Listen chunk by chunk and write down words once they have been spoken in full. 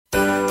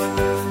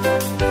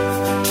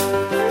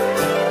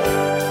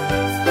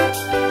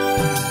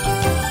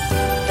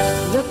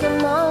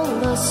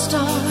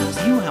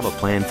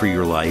plan for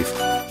your life?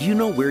 Do you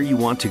know where you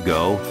want to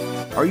go?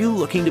 Are you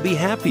looking to be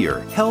happier,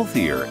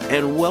 healthier,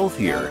 and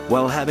wealthier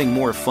while having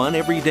more fun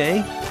every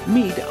day?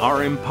 Meet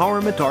our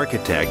empowerment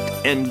architect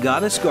and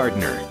goddess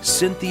gardener,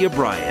 Cynthia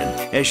Brian,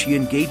 as she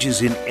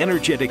engages in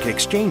energetic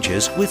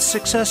exchanges with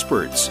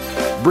successperts,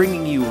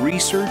 bringing you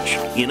research,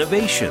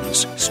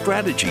 innovations,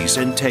 strategies,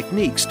 and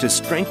techniques to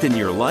strengthen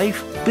your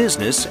life,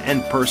 business,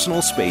 and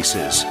personal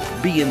spaces.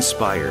 Be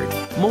inspired,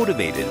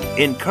 motivated,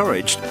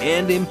 encouraged,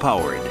 and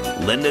empowered.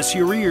 Lend us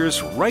your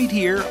ears right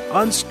here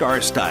on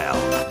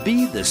StarStyle.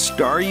 Be the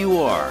star you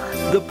are.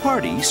 The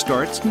party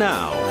starts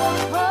now.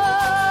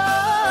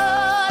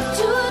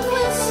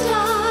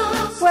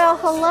 Well,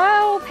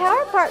 hello,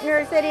 Power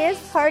Partners. It is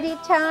party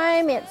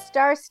time. It's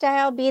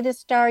StarStyle. Be the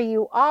star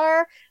you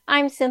are.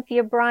 I'm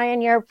Cynthia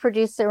Brian, your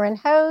producer and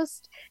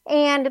host.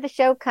 And the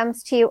show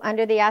comes to you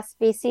under the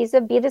auspices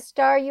of Be the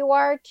Star You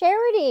Are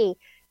charity.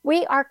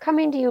 We are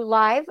coming to you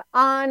live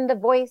on the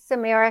Voice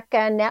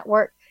America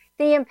Network,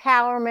 the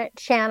Empowerment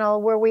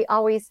Channel, where we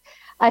always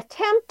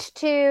attempt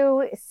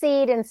to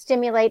seed and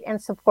stimulate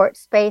and support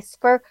space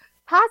for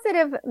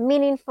positive,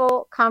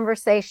 meaningful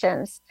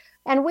conversations.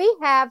 And we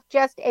have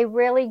just a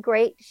really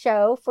great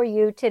show for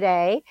you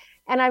today.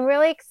 And I'm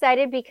really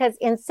excited because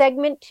in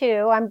segment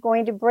 2, I'm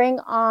going to bring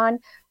on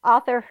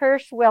author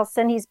Hersch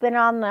Wilson. He's been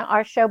on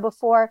our show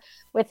before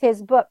with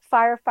his book,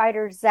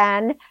 Firefighter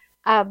Zen.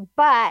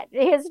 But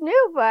his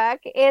new book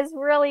is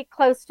really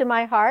close to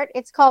my heart.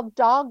 It's called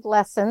Dog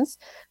Lessons,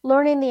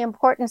 Learning the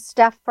Important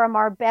Stuff from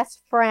Our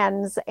Best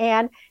Friends.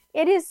 And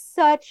it is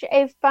such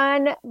a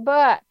fun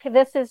book.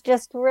 This is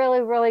just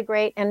really, really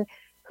great. And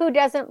who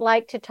doesn't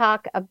like to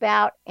talk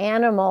about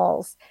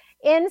animals?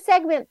 In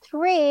segment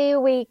 3,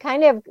 we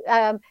kind of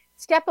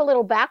step a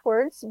little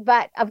backwards,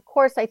 but of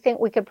course, I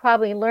think we could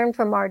probably learn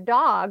from our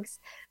dogs.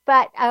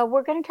 But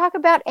we're going to talk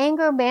about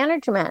anger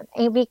management,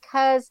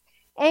 because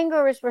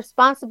anger is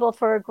responsible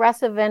for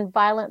aggressive and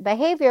violent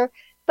behavior.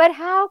 But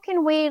how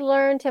can we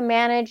learn to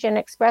manage and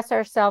express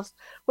ourselves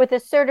with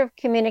assertive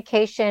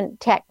communication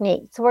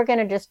techniques? We're going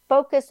to just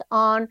focus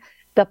on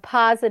the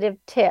positive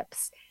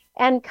tips.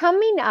 And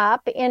coming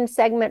up in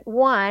segment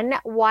 1,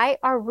 why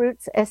are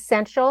roots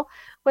essential?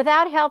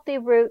 Without healthy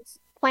roots,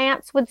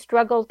 plants would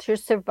struggle to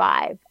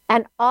survive.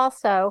 And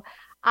also,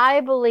 I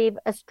believe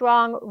a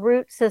strong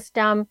root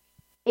system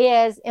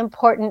is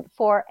important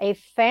for a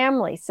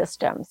family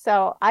system.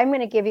 So I'm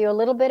going to give you a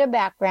little bit of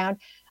background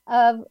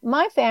of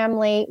my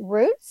family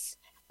roots,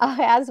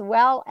 as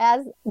well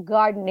as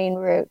gardening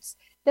roots.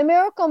 The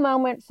miracle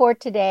moment for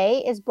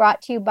today is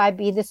brought to you by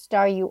Be the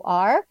Star You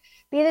Are.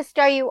 Be the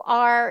Star You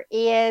Are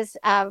is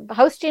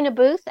hosting a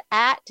booth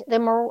at the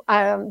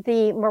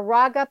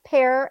Moraga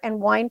Pear and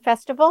Wine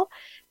Festival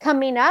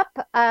coming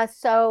up.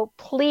 So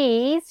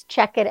please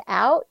check it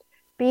out,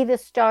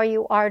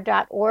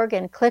 BeTheStarYouAre.org,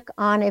 and click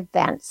on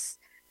events.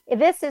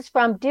 This is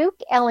from Duke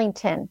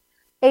Ellington.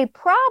 A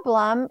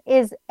problem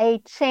is a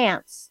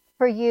chance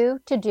for you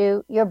to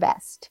do your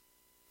best.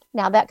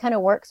 Now that kind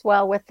of works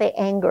well with the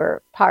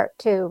anger part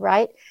too,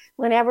 right?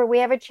 Whenever we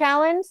have a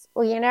challenge,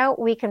 well,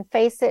 we can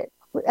face it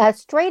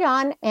straight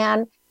on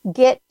and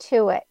get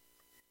to it.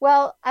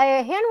 Well,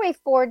 Henry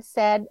Ford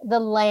said, the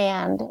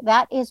land,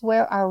 that is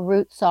where our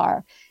roots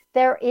are.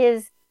 There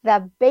is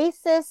the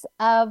basis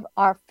of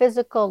our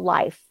physical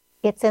life.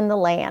 It's in the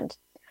land.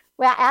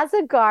 Well, as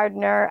a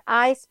gardener,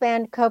 I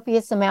spend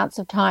copious amounts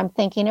of time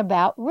thinking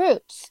about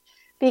roots,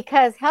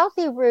 because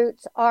healthy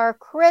roots are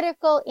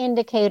critical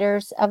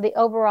indicators of the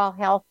overall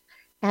health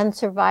and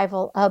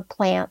survival of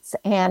plants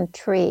and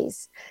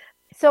trees.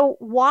 So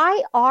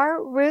why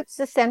are roots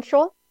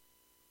essential?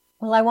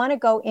 Well, I want to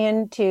go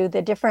into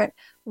the different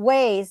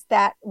ways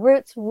that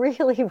roots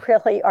really,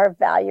 really are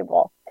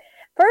valuable.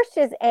 First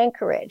is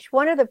anchorage.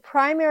 One of the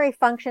primary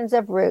functions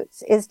of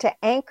roots is to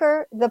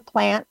anchor the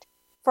plant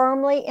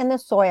firmly in the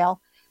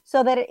soil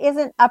so that it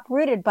isn't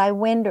uprooted by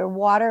wind or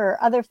water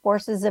or other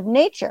forces of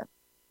nature.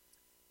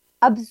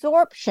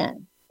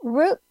 Absorption.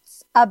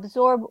 Roots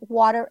absorb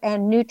water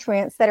and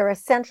nutrients that are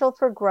essential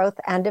for growth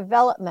and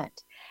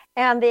development.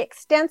 And the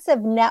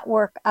extensive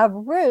network of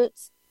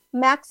roots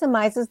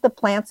maximizes the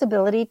plant's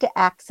ability to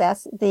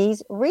access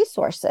these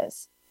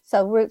resources.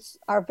 So roots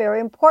are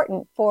very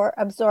important for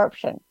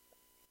absorption.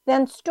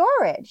 Then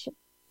storage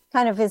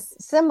kind of is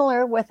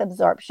similar with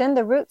absorption.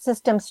 The root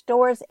system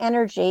stores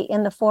energy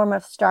in the form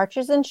of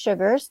starches and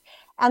sugars,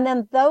 and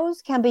then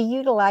those can be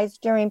utilized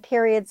during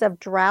periods of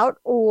drought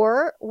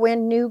or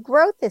when new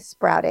growth is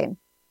sprouting.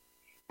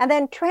 And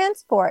then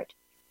transport.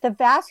 The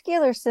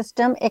vascular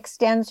system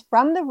extends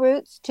from the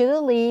roots to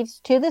the leaves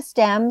to the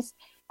stems,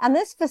 and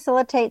this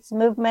facilitates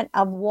movement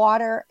of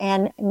water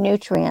and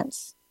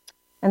nutrients.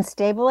 And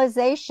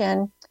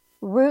stabilization.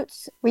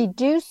 Roots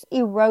reduce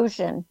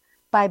erosion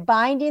by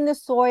binding the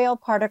soil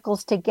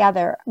particles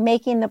together,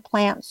 making the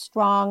plant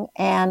strong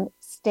and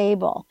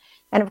stable.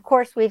 And of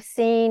course, we've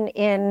seen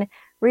in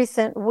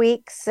recent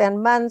weeks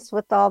and months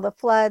with all the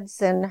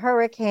floods and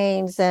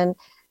hurricanes and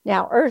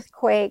now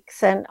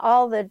earthquakes and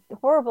all the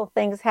horrible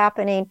things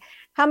happening,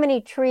 how many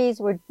trees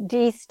were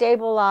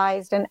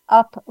destabilized and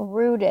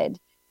uprooted.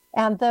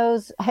 And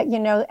those,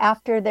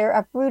 after they're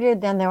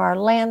uprooted, then there are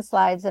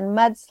landslides and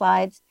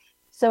mudslides.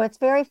 So it's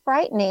very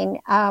frightening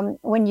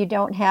when you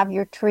don't have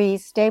your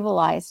trees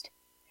stabilized.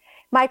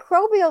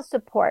 Microbial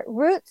support.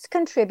 Roots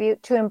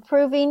contribute to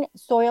improving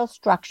soil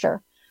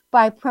structure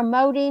by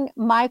promoting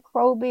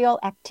microbial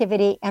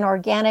activity and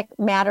organic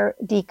matter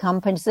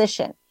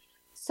decomposition.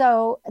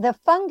 So the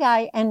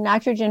fungi and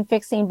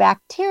nitrogen-fixing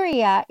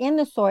bacteria in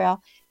the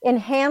soil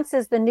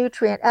enhances the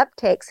nutrient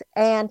uptakes,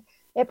 and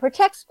it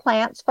protects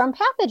plants from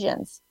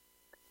pathogens.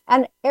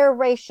 And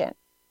aeration.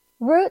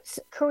 Roots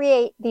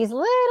create these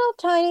little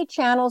tiny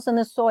channels in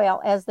the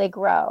soil as they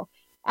grow.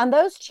 And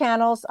those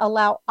channels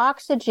allow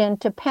oxygen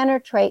to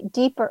penetrate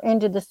deeper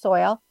into the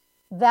soil.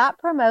 That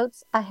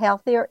promotes a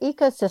healthier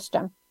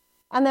ecosystem.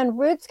 And then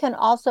roots can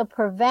also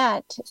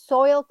prevent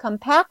soil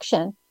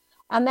compaction,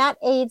 and that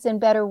aids in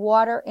better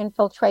water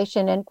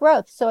infiltration and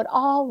growth. So it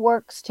all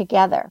works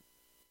together.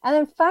 And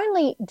then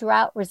finally,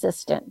 drought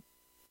resistant.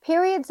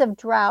 Periods of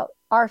drought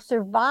are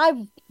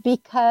survived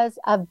because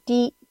of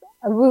deep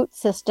root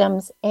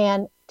systems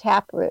and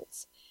tap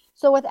roots.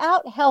 So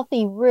without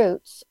healthy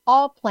roots,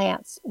 all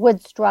plants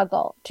would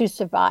struggle to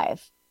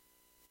survive.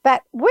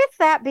 But with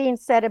that being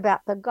said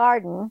about the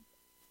garden,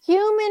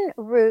 human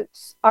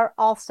roots are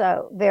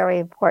also very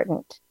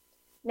important.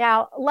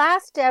 Now,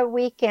 last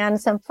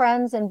weekend, some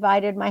friends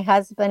invited my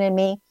husband and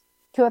me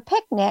to a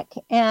picnic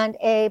and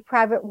a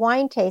private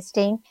wine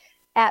tasting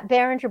at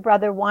Behringer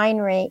Brother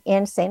Winery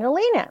in St.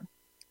 Helena.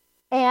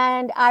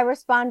 And I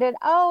responded,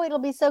 "Oh, it'll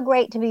be so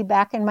great to be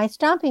back in my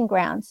stomping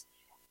grounds."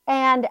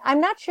 And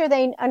I'm not sure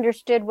they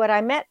understood what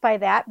I meant by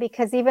that,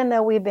 because even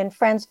though we've been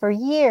friends for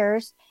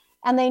years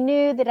and they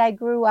knew that I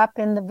grew up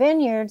in the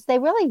vineyards, they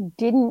really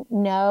didn't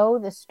know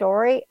the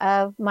story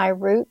of my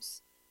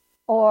roots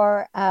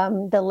or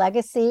the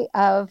legacy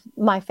of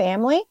my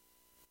family.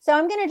 So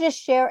I'm going to just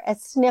share a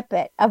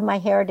snippet of my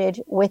heritage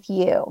with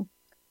you.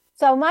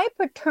 So my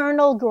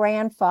paternal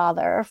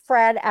grandfather,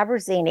 Fred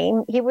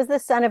Abruzzini, he was the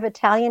son of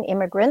Italian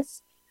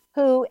immigrants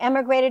who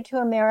emigrated to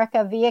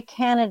America via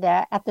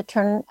Canada at the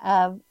turn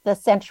of the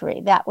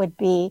century. That would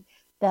be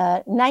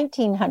the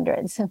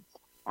 1900s.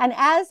 And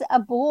as a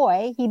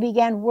boy, he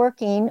began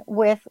working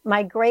with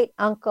my great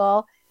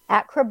uncle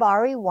at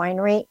Cribari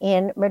Winery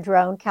in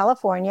Madrone,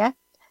 California.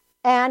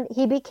 And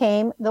he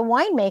became the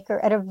winemaker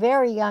at a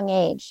very young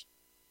age.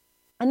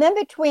 And then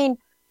between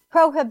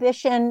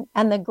Prohibition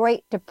and the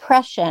Great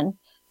Depression,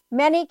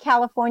 many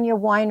California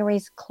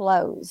wineries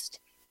closed.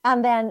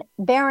 And then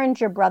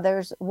Behringer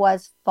Brothers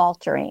was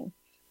faltering.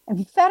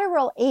 And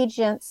federal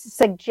agents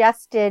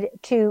suggested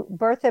to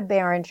Bertha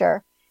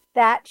Behringer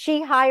that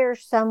she hire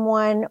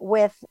someone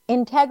with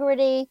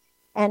integrity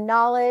and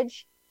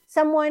knowledge,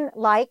 someone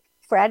like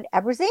Fred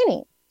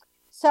Abruzzini.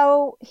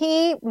 So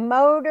he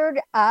motored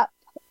up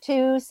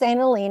to St.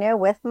 Helena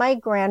with my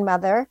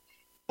grandmother.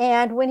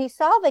 And when he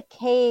saw the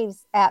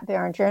caves at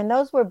Behringer, and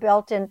those were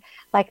built in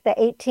like the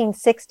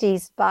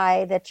 1860s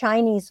by the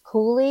Chinese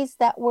coolies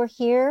that were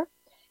here,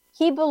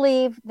 he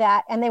believed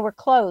that, and they were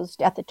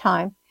closed at the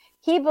time,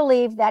 he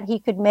believed that he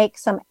could make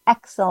some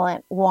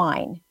excellent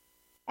wine.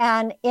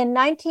 And in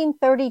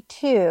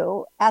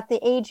 1932, at the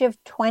age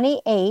of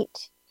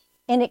 28,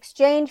 in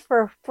exchange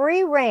for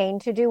free reign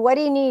to do what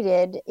he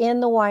needed in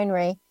the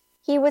winery,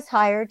 he was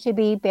hired to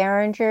be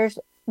Behringer's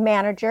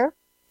manager,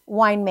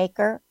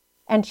 winemaker,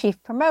 and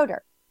chief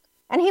promoter.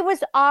 And he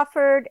was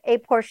offered a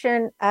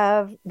portion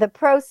of the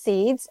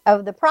proceeds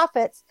of the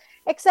profits,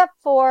 except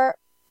for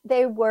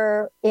they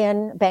were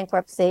in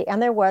bankruptcy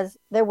and there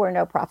were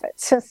no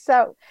profits.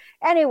 So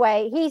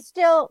anyway, he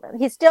still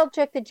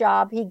took the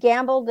job. He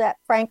gambled that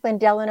Franklin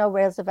Delano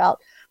Roosevelt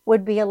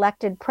would be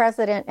elected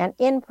president and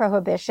in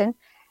Prohibition.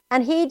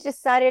 And he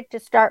decided to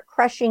start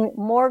crushing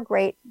more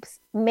grapes,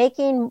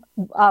 making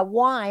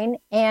wine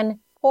and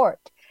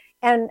port.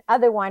 And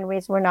other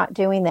wineries were not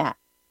doing that.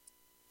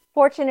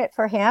 Fortunate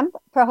for him,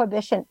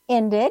 Prohibition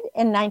ended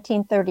in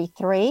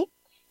 1933.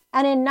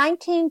 And in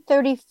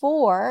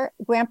 1934,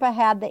 Grandpa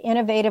had the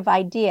innovative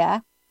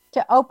idea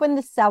to open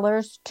the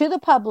cellars to the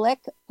public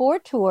for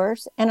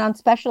tours and on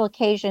special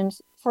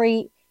occasions,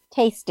 free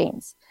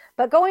tastings.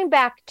 But going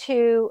back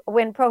to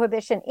when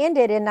Prohibition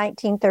ended in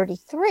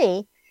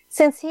 1933,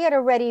 since he had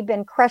already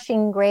been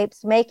crushing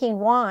grapes, making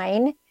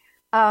wine,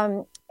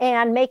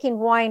 and making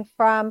wine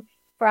from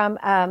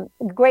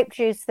grape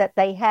juice that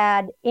they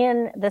had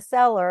in the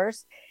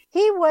cellars,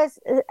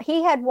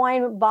 he had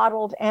wine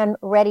bottled and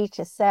ready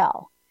to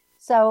sell.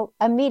 So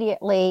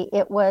immediately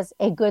it was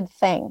a good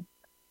thing.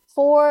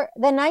 For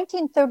the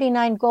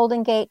 1939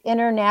 Golden Gate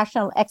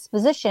International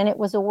Exposition, it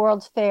was a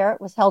World's Fair. It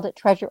was held at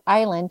Treasure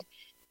Island.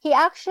 He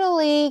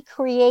actually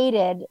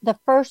created the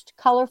first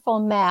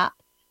colorful map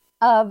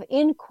of,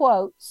 in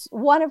quotes,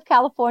 one of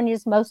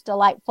California's most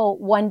delightful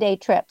one-day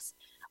trips,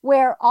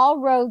 where all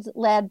roads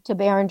led to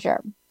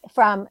Behringer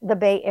from the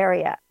Bay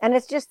Area. And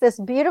it's just this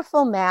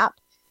beautiful map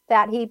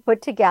that he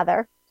put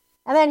together.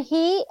 And then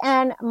he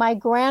and my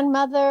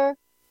grandmother,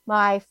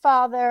 my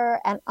father,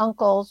 and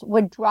uncles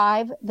would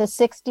drive the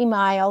 60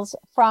 miles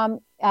from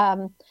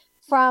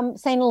from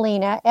St.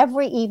 Helena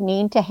every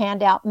evening to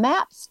hand out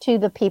maps to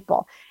the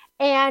people.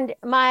 And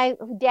my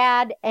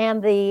dad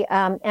and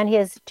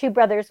his two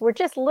brothers were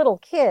just little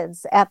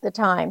kids at the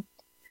time.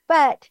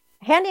 But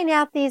handing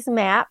out these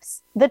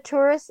maps, the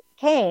tourists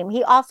came.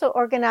 He also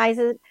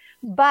organizes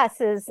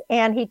buses,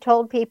 and he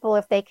told people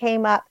if they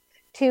came up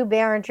to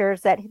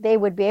Behringer's that they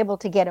would be able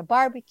to get a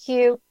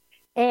barbecue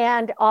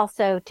and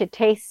also to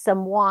taste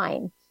some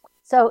wine.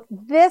 So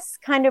this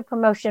kind of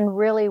promotion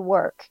really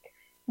worked.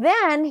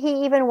 Then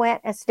he even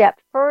went a step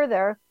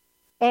further,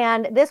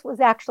 and this was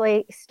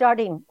actually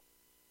starting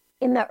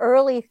in the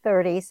early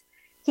 30s.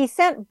 He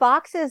sent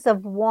boxes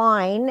of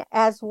wine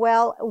as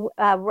well,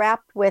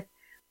 wrapped with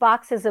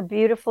boxes of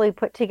beautifully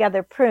put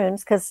together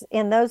prunes, because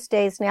in those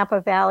days, Napa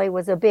Valley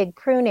was a big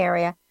prune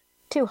area,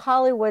 to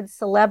Hollywood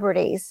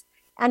celebrities.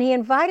 And he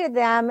invited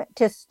them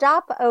to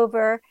stop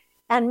over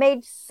and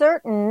made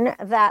certain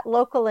that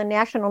local and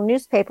national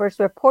newspapers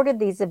reported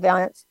these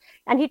events.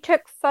 And he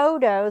took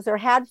photos or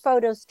had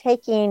photos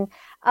taken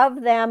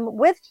of them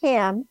with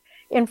him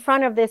in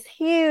front of this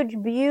huge,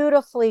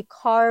 beautifully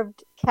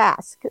carved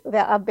cask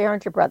of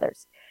Behringer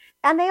Brothers.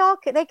 And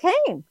they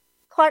came.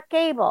 Clark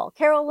Gable,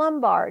 Carol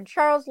Lombard,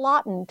 Charles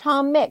Lawton,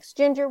 Tom Mix,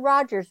 Ginger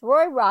Rogers,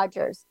 Roy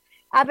Rogers,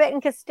 Abbott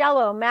and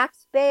Costello,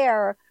 Max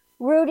Baer,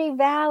 Rudy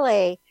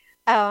Valley.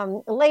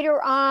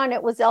 Later on,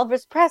 it was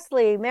Elvis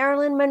Presley,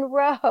 Marilyn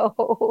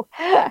Monroe.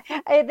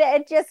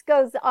 It just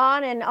goes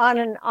on and on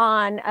and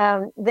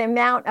on. The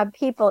amount of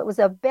people, it was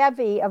a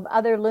bevy of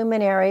other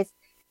luminaries.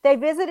 They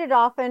visited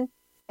often,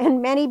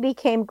 and many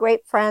became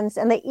great friends,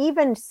 and they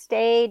even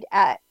stayed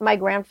at my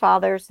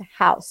grandfather's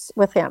house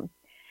with him.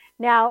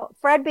 Now,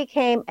 Fred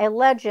became a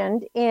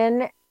legend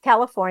in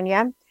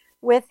California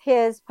with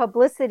his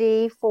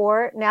publicity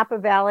for Napa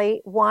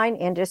Valley wine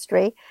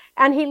industry.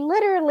 And he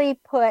literally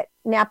put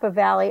Napa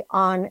Valley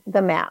on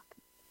the map,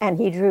 and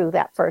he drew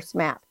that first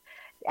map.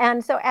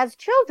 And so as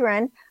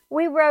children,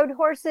 we rode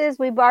horses,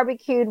 we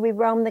barbecued, we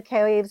roamed the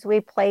caves,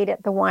 we played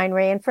at the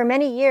winery. And for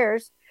many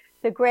years,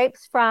 the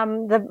grapes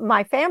from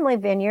my family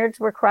vineyards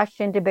were crushed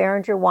into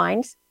Behringer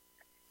wines.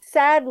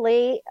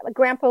 Sadly,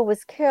 Grandpa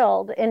was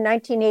killed in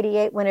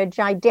 1988 when a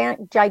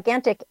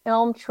gigantic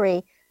elm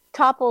tree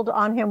toppled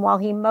on him while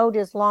he mowed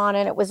his lawn.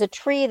 And it was a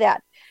tree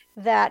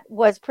that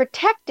was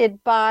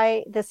protected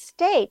by the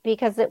state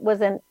because it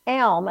was an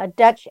elm, a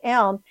Dutch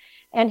elm.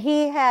 And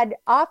he had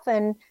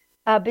often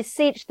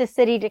beseeched the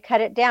city to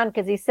cut it down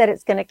because he said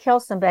it's going to kill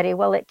somebody.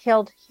 Well, it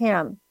killed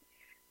him.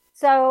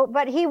 So,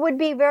 but he would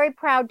be very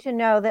proud to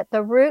know that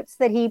the roots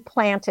that he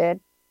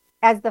planted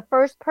as the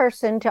first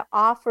person to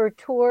offer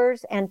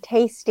tours and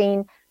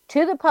tasting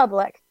to the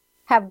public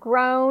have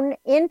grown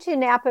into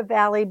Napa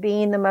Valley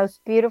being the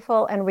most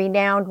beautiful and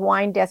renowned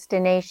wine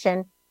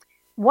destination,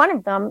 one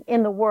of them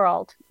in the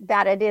world,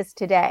 that it is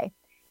today.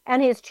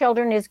 And his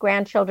children, his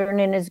grandchildren,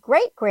 and his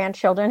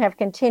great-grandchildren have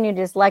continued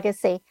his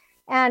legacy.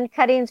 And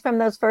cuttings from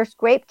those first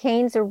grape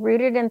canes are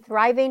rooted and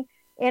thriving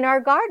in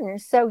our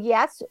gardens. So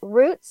yes,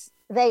 roots,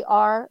 they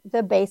are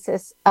the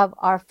basis of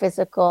our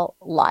physical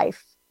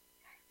life.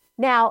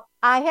 Now,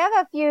 I have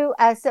a few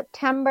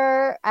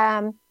September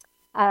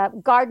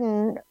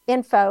garden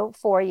info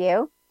for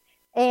you.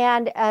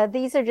 And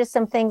these are just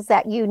some things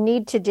that you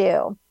need to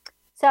do.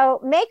 So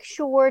make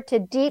sure to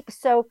deep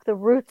soak the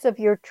roots of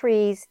your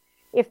trees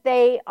if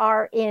they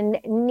are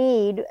in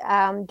need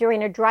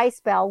during a dry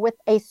spell with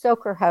a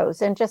soaker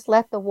hose, and just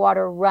let the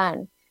water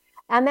run.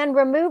 And then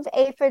remove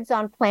aphids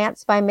on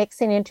plants by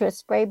mixing into a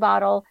spray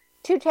bottle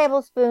 2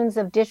 tablespoons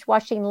of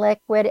dishwashing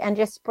liquid and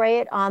just spray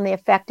it on the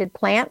affected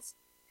plants.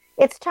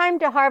 It's time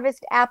to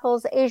harvest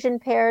apples, Asian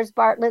pears,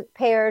 Bartlett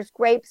pears,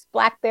 grapes,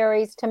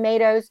 blackberries,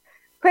 tomatoes,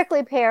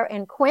 prickly pear,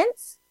 and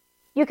quince.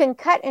 You can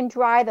cut and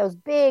dry those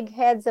big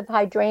heads of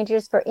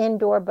hydrangeas for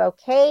indoor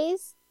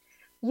bouquets.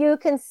 You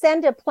can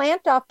send a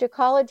plant off to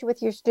college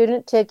with your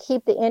student to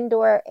keep the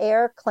indoor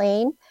air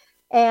clean,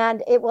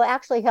 and it will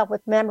actually help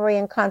with memory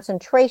and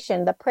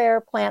concentration. The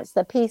prayer plants,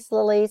 the peace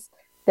lilies,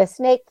 the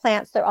snake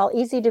plants, they're all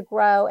easy to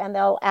grow, and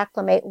they'll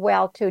acclimate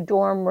well to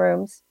dorm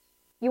rooms.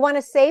 You want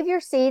to save your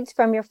seeds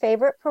from your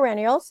favorite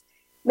perennials.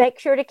 Make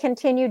sure to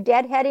continue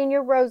deadheading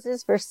your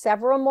roses for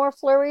several more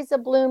flurries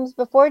of blooms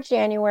before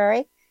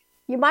January.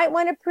 You might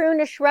want to prune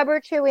a shrub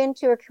or two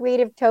into a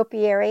creative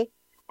topiary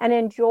and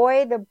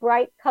enjoy the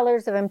bright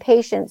colors of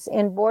impatiens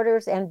in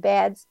borders and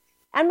beds.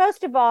 And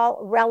most of all,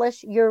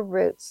 relish your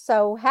roots.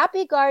 So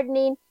happy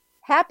gardening,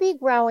 happy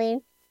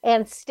growing,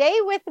 and stay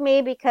with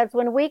me, because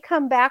when we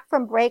come back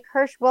from break,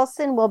 Hersch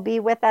Wilson will be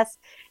with us,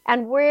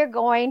 and we're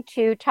going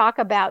to talk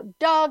about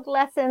dog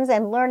lessons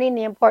and learning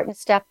the important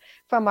stuff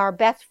from our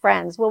best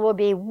friends. We will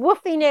be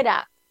woofing it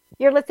up.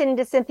 You're listening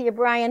to Cynthia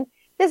Brian.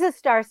 This is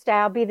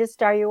StarStyle. Be the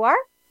star you are.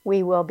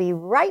 We will be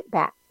right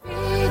back. Be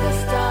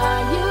the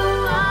star you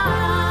are.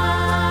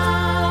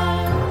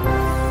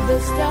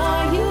 The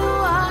star you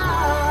are.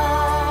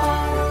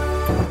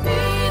 Be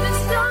the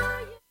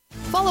star you are.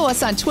 Follow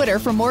us on Twitter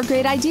for more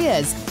great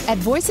ideas at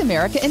Voice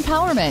America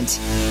Empowerment.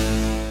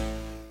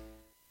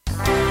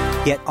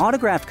 Get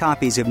autographed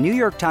copies of New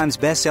York Times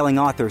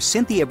bestselling author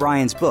Cynthia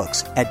Brian's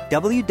books at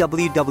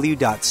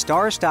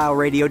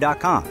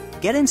www.starstyleradio.com.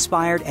 Get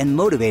inspired and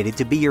motivated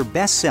to be your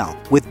best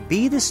self with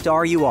Be the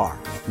Star You Are,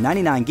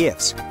 99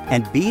 gifts,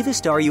 and Be the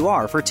Star You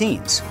Are for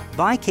teens.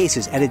 Buy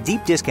cases at a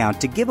deep discount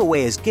to give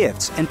away as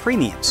gifts and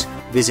premiums.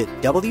 Visit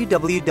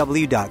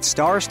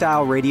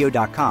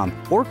www.starstyleradio.com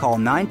or call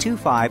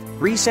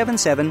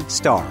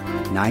 925-377-STAR.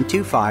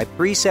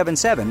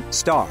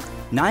 925-377-STAR.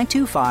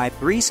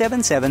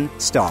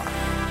 925-377-STAR.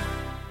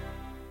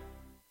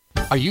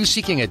 Are you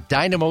seeking a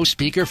dynamo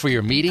speaker for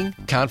your meeting,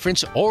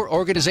 conference, or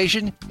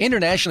organization?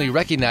 Internationally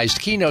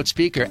recognized keynote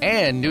speaker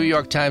and New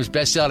York Times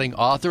bestselling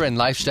author and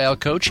lifestyle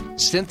coach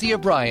Cynthia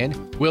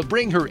Brian will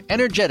bring her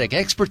energetic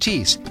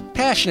expertise,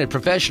 passionate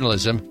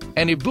professionalism,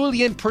 and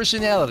ebullient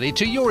personality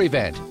to your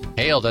event.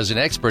 Hailed as an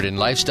expert in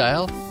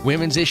lifestyle,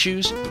 women's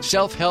issues,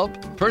 self-help,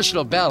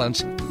 personal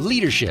balance,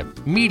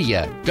 leadership,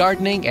 media,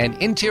 gardening, and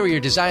interior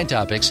design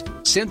topics,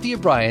 Cynthia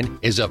Brian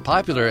is a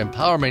popular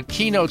empowerment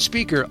keynote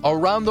speaker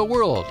around the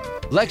world,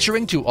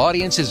 lecturing to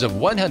audiences of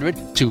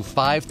 100 to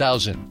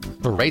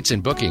 5,000. For rates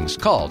and bookings,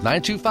 call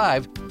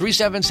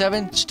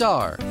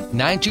 925-377-STAR,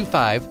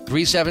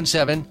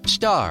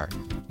 925-377-STAR,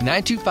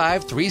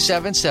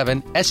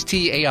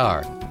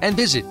 925-377-STAR, and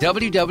visit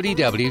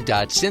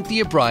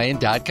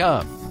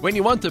www.cynthiabrian.com. When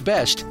you want the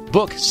best,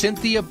 book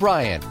Cynthia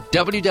Brian,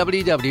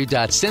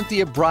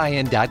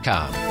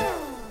 www.cynthiabrian.com.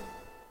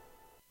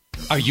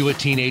 Are you a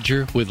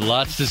teenager with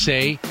lots to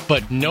say,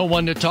 but no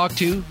one to talk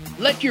to?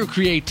 Let your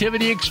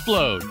creativity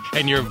explode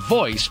and your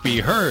voice be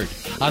heard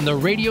on the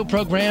radio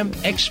program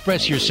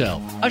Express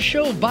Yourself, a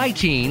show by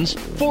teens,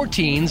 for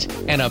teens,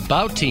 and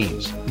about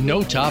teens.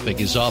 No topic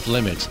is off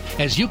limits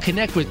as you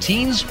connect with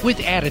teens with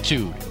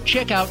attitude.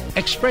 Check out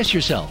Express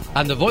Yourself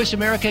on the Voice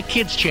America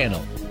Kids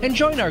channel and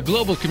join our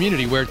global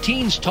community where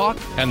teens talk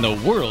and the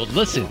world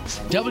listens.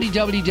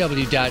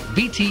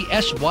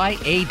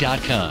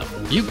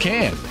 www.btsya.com. You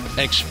can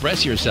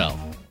express yourself.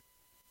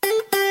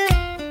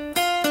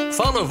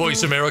 Follow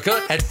Voice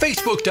America at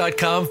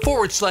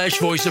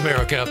facebook.com/Voice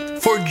America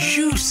for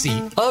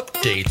juicy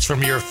updates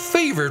from your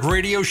favorite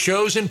radio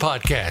shows and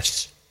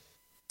podcasts.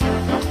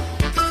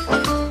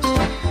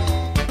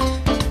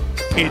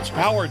 It's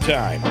power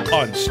time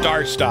on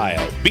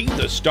StarStyle. Be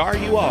the star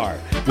you are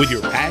with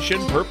your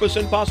passion, purpose,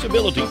 and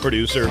possibility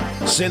producer,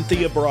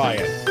 Cynthia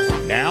Brian.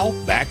 Now,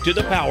 back to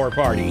the power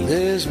party.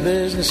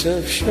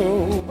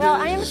 Well,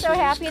 I am so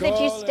happy that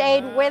you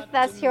stayed with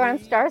us here on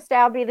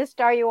StarStyle, Be the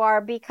Star You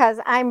Are, because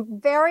I'm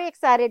very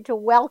excited to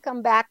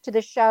welcome back to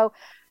the show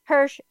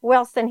Hersch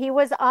Wilson. He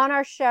was on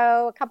our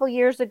show a couple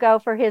years ago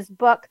for his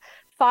book,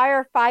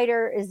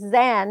 Firefighter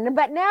Zen,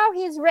 but now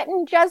he's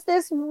written just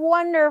this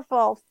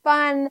wonderful,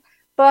 fun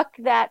book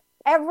that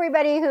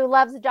everybody who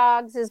loves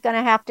dogs is going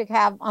to have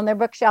on their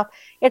bookshelf.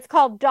 It's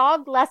called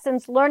Dog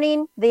Lessons,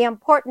 Learning the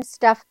Important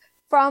Stuff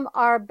from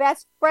Our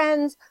Best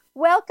Friends.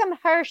 Welcome,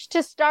 Hersch,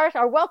 to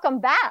welcome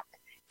back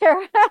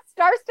to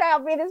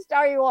StarStyle, Be the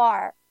Star You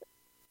Are.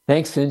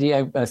 Thanks,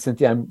 Cynthia.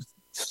 I'm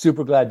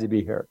super glad to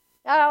be here.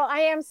 Oh,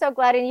 I am so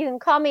glad. And you can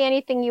call me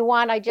anything you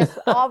want. I just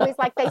always,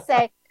 like they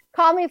say,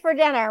 call me for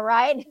dinner,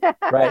 right?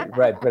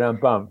 Right. But I'm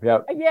bummed.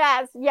 Yep.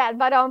 Yes,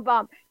 but I'm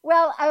bummed.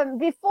 Well,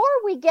 before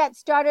we get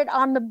started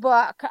on the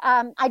book,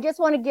 I just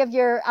want to give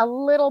you a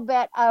little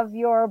bit of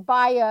your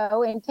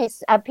bio in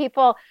case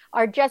people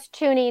are just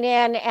tuning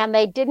in and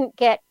they didn't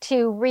get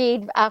to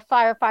read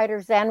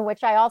Firefighter Zen,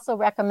 which I also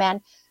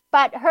recommend.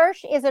 But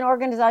Hersch is an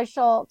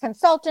organizational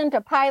consultant,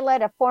 a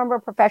pilot, a former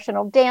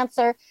professional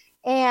dancer,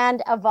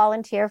 and a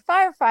volunteer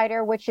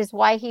firefighter, which is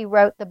why he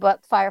wrote the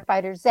book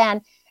Firefighter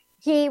Zen.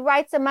 He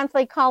writes a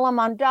monthly column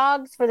on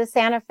dogs for the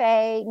Santa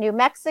Fe New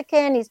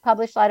Mexican. He's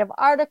published a lot of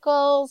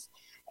articles,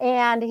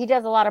 and he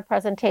does a lot of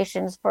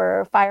presentations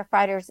for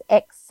firefighters,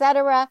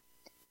 etc.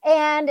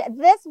 And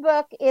this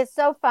book is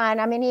so fun.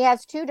 I mean, he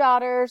has 2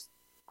 daughters,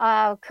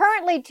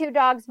 currently 2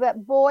 dogs,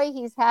 but boy,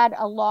 he's had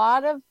a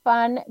lot of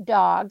fun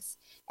dogs.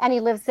 And he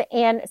lives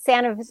in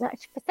Santa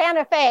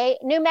Fe,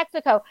 New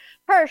Mexico.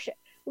 Hersch,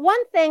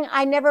 one thing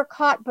I never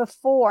caught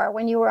before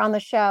when you were on the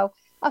show,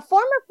 a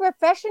former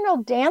professional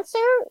dancer?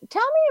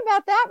 Tell me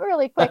about that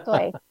really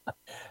quickly.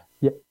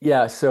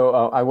 Yeah. So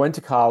I went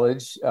to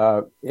college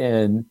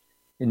in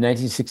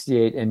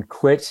 1968 and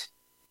quit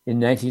in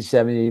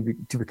 1970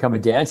 to become a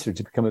dancer,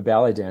 to become a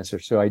ballet dancer.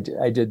 So I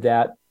did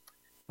that.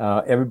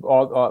 I'm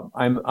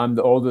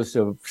the oldest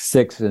of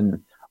 6,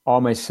 and all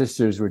my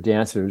sisters were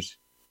dancers.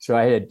 So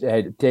I had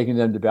taken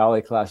them to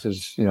ballet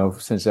classes,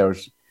 since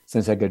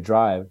I could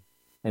drive,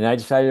 and I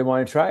decided I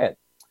wanted to try it.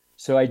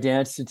 So I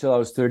danced until I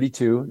was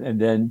 32,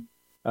 and then,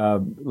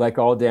 like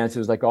all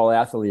dancers, like all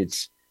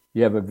athletes,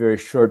 you have a very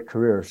short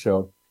career.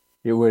 So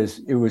it was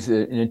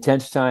an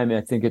intense time. And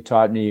I think it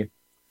taught me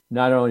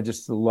not only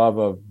just the love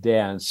of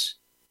dance,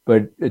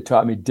 but it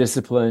taught me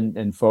discipline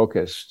and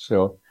focus.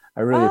 So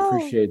I really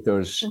appreciate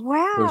those years.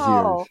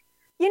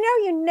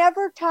 You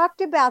never talked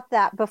about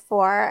that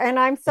before, and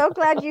I'm so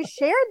glad you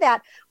shared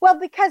that. Well,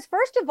 because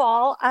first of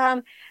all,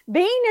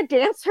 being a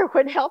dancer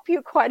would help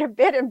you quite a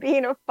bit, and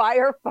being a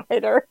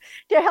firefighter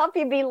to help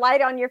you be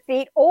light on your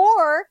feet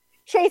or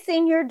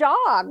chasing your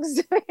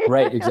dogs.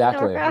 Right,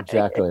 exactly, Right.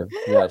 exactly.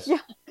 Yes. Yeah.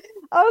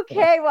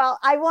 Okay, well,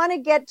 I want to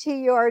get to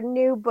your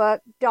new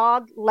book,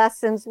 Dog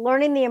Lessons,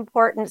 Learning the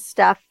Important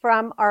Stuff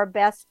from Our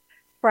Best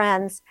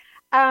Friends.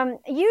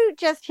 You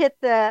just hit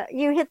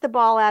the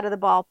ball out of the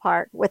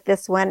ballpark with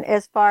this one,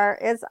 as far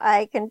as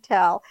I can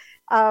tell,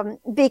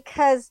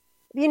 because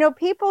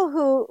people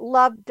who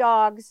love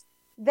dogs,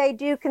 they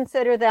do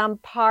consider them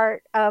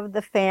part of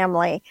the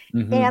family.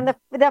 Mm-hmm. And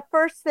the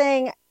first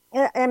thing,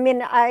 I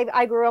mean,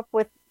 I grew up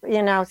with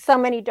so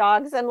many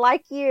dogs, and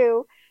like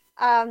you,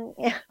 one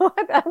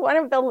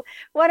of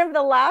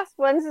the last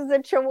ones is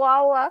a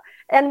Chihuahua,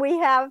 and we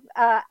have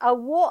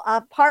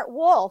a part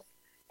wolf.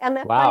 And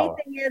the funny Wow.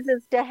 thing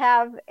is to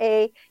have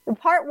a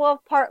part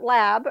wolf, part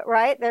lab,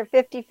 right? They're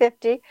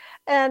 50-50.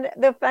 And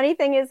the funny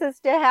thing is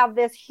to have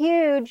this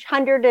huge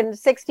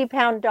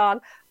 160-pound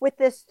dog with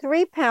this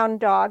 3-pound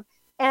dog,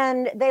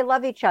 and they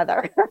love each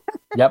other.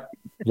 Yep.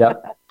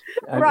 Yep.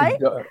 Right?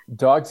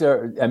 Dogs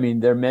are, I mean,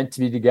 they're meant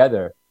to be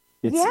together.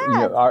 It's,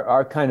 Yes.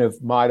 our kind of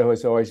motto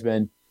has always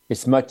been,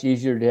 it's much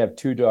easier to have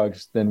 2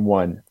 dogs than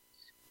 1.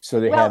 So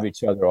they have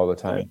each other all the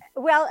time.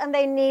 Well, and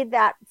they need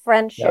that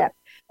friendship. Yep.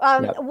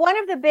 Yep. One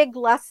of the big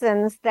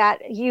lessons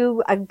that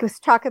you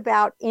talk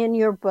about in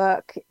your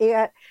book,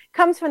 it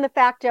comes from the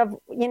fact of,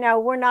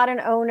 we're not an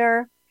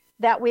owner,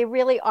 that we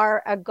really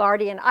are a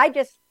guardian. I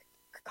just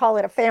call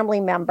it a family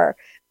member.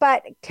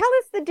 But tell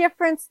us the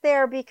difference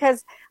there,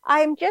 because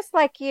I'm just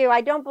like you.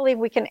 I don't believe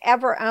we can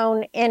ever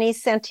own any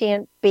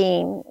sentient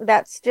being.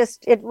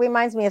 It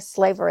reminds me of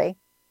slavery.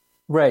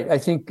 Right. I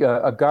think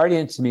a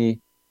guardian to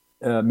me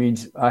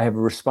means I have a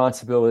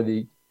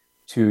responsibility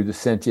to the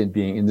sentient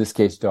being, in this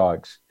case,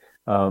 dogs.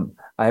 I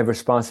have a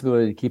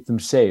responsibility to keep them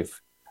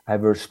safe. I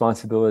have a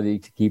responsibility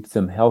to keep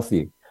them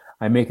healthy.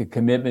 I make a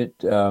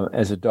commitment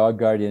as a dog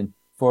guardian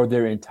for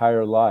their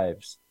entire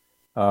lives.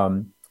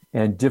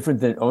 And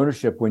different than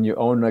ownership, when you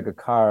own like a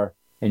car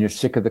and you're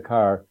sick of the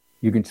car,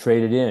 you can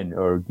trade it in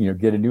or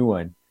get a new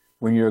one.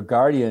 When you're a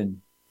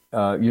guardian,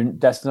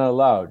 that's not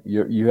allowed.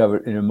 You have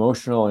an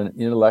emotional and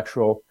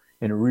intellectual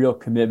and a real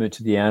commitment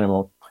to the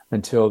animal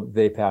until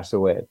they pass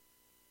away.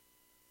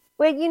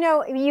 Well,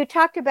 you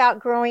talked about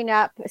growing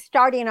up,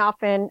 starting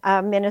off in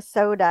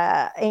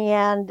Minnesota,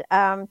 and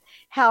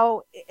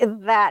how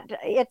that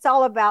it's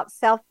all about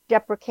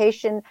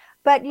self-deprecation.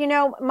 But,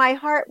 my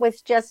heart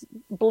was just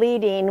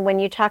bleeding when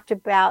you talked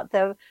about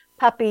the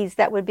puppies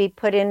that would be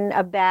put in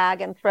a bag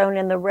and thrown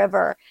in the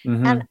river.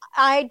 Mm-hmm. And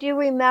I do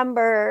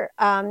remember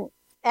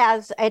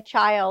as a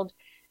child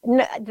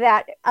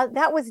that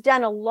was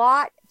done a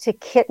lot to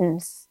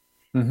kittens.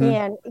 Mm-hmm.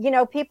 And,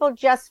 people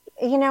just,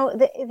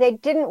 they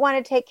didn't want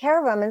to take care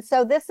of them. And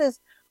so this is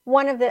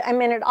one of the,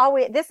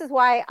 this is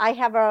why I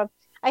have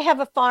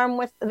a farm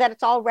that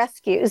it's all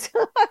rescues.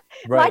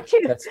 Right.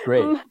 That's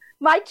great.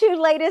 My 2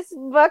 latest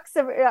books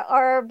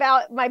are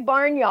about my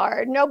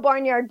barnyard, No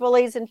Barnyard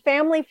Bullies and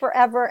Family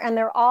Forever. And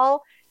they're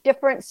all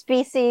different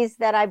species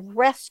that I've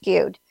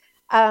rescued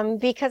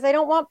because I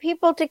don't want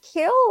people to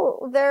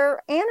kill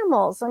their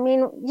animals. I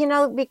mean,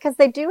 because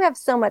they do have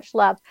so much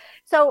love.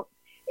 So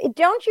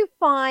don't you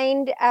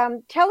find,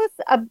 tell us,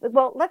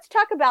 let's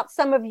talk about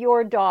some of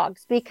your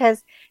dogs,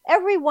 because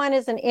everyone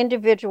is an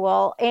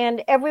individual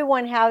and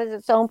everyone has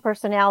its own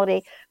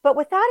personality. But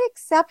without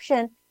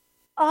exception,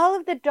 all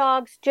of the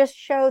dogs just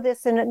show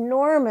this an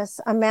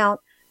enormous amount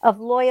of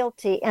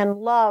loyalty and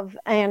love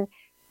and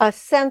a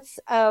sense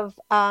of,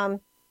 of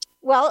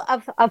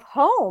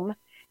home.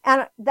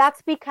 And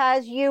that's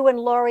because you and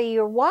Lori,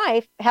 your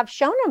wife, have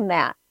shown them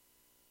that.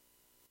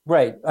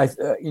 Right.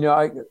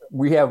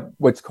 We have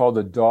what's called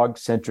a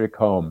dog-centric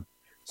home.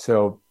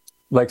 So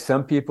like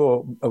some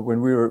people,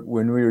 when we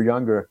were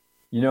younger,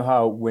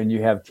 how when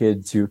you have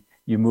kids, you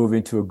move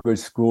into a good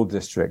school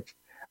district.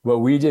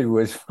 What we did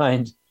was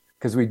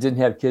because we didn't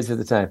have kids at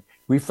the time,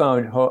 we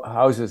found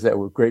houses that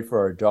were great for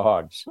our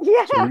dogs.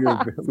 Yeah. So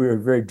we were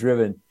very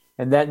driven.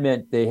 And that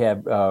meant they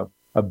had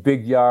a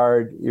big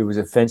yard. It was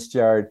a fenced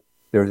yard.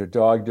 There was a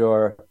dog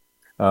door.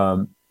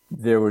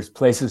 There was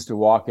places to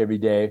walk every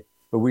day.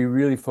 But we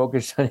really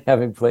focused on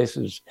having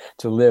places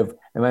to live.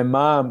 And my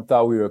mom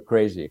thought we were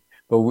crazy,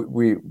 but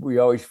we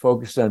always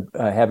focused on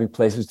having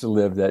places to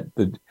live that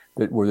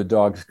where the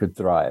dogs could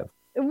thrive.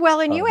 Well,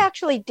 and you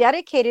actually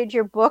dedicated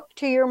your book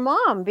to your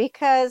mom,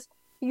 because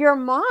your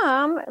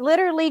mom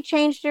literally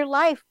changed your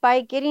life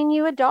by getting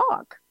you a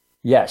dog.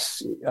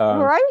 Yes.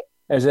 Right?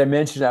 As I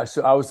mentioned, I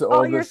was the all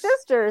oldest your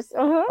sisters.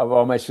 of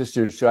all my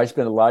sisters. So I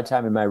spent a lot of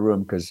time in my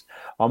room because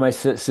all my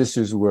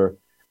sisters were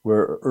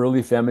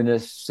early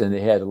feminists, and they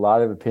had a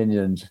lot of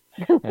opinions,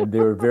 and they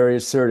were very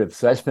assertive.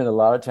 So I spent a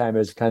lot of time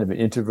as kind of an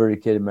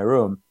introverted kid in my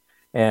room.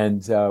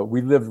 And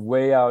we lived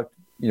way out,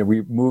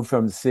 we moved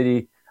from the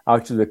city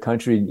out to the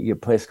country in a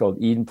place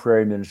called Eden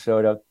Prairie,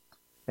 Minnesota.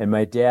 And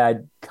my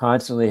dad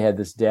constantly had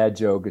this dad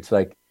joke. It's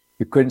like,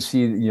 you couldn't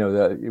see,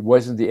 it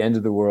wasn't the end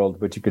of the world,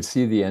 but you could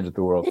see the end of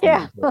the world.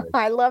 Yeah,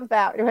 I love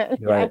that.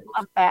 I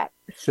love that.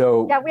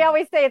 So yeah, we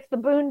always say it's the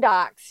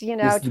boondocks,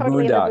 it's the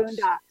totally boondocks. in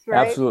the boondocks,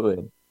 right?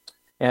 Absolutely.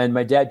 And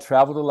my dad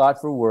traveled a lot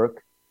for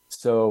work.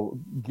 So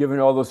given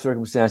all those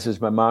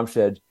circumstances, my mom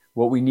said,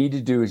 what we need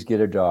to do is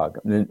get a dog.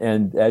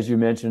 And as you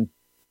mentioned,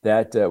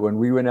 that when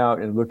we went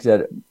out and looked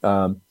at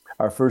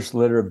our first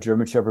litter of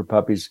German Shepherd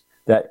puppies,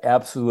 that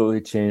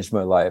absolutely changed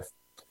my life.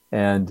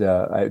 And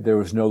there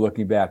was no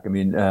looking back. I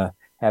mean,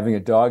 having a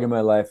dog in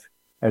my life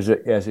as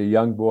a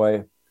young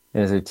boy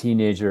and as a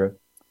teenager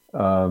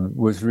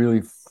was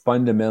really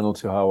fundamental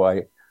to how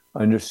I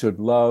understood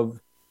love.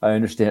 I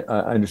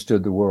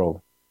understood the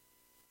world.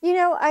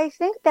 I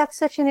think that's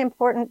such an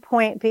important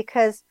point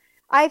because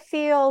I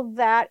feel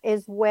that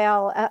as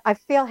well. I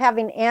feel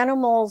having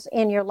animals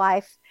in your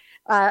life,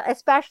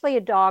 especially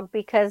a dog,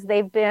 because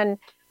they've been,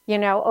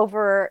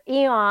 over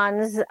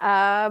eons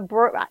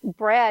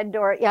bred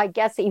or I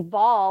guess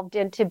evolved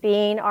into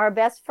being our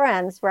best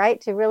friends,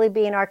 right? To really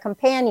being our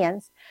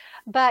companions.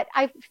 But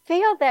I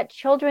feel that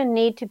children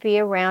need to be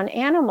around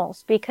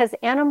animals because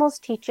animals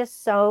teach us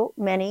so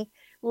many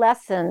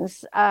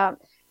lessons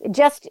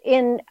just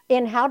in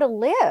how to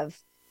live.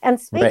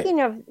 And speaking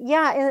of,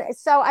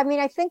 so I mean,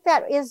 I think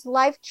that is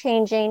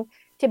life-changing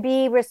to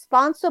be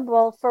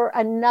responsible for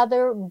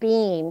another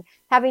being,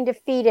 having to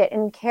feed it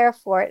and care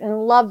for it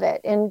and love it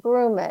and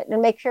groom it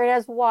and make sure it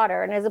has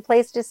water and has a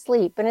place to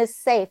sleep and is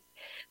safe.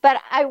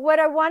 But what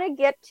I want to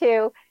get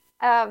to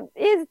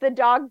is the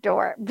dog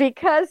door,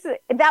 because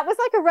that was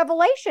like a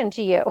revelation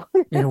to you.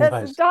 It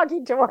was.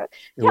 Doggy door.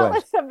 Tell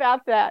us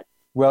about that.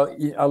 Well,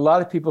 a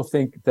lot of people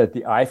think that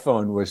the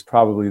iPhone was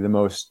probably the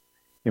most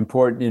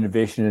important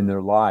innovation in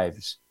their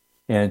lives.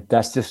 And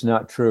that's just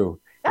not true.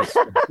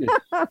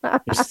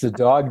 It's the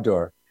dog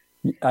door.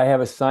 I have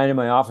a sign in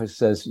my office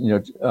that says,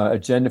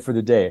 agenda for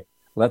the day.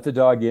 Let the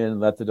dog in,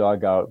 let the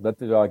dog out, let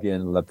the dog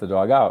in, let the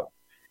dog out.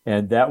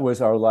 And that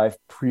was our life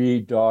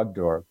pre-dog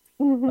door.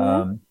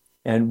 Mm-hmm.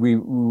 And we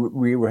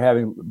were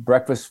having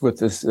breakfast with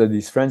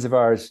these friends of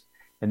ours,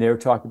 and they were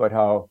talking about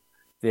how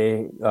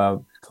they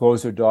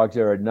close their dogs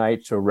there at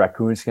night so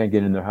raccoons can't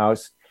get in their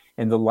house.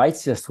 And the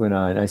lights just went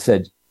on. I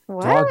said,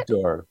 what? Dog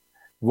door.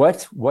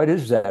 What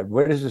is that?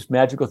 What is this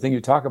magical thing you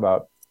talk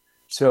about?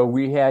 So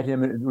we had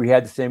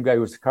the same guy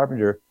who was a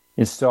carpenter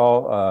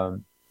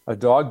install a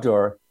dog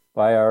door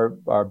by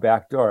our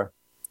back door.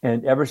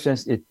 And ever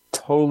since, it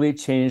totally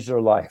changed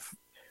our life.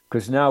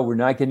 Because now we're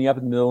not getting up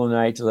in the middle of the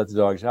night to let the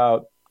dogs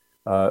out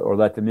or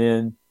let them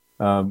in.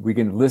 We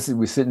can listen.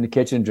 We sit in the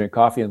kitchen, drink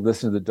coffee, and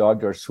listen to the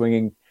dog door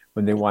swinging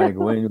when they want to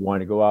go in,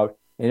 want to go out.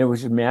 And it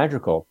was just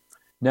magical.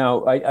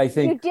 Now, I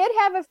think you did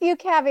have a few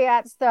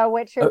caveats, though,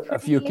 which are a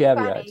few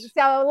caveats. Funny.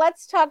 So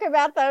let's talk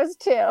about those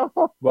too.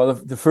 Well,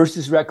 the first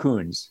is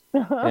raccoons,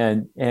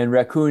 and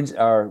raccoons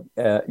are,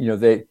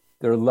 they're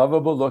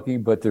lovable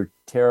looking, but they're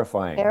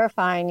terrifying.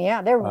 Terrifying,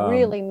 yeah. They're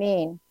really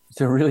mean.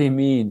 They're really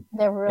mean.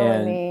 They're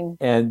really mean,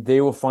 and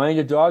they will find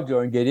a dog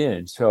door and get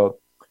in. So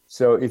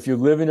if you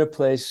live in a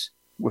place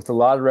with a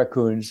lot of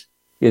raccoons,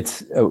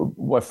 it's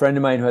a friend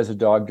of mine who has a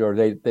dog door.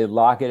 They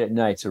lock it at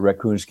night so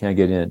raccoons can't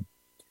get in.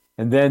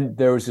 And then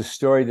there was a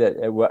story that,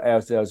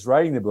 as I was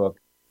writing the book,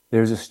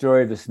 there was a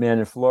story of this man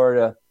in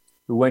Florida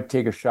who went to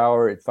take a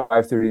shower at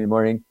 5:30 in the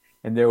morning,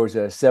 and there was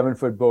a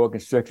 7-foot boa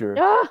constrictor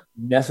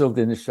nestled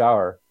in the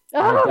shower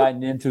and had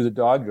gotten in through the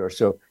dog door.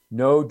 So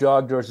no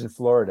dog doors in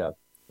Florida.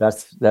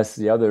 That's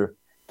the other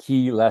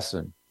key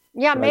lesson.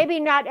 Yeah, right? Maybe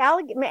not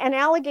an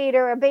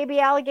alligator. A baby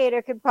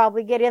alligator could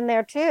probably get in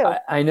there too.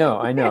 I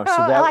know.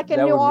 So like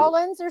in New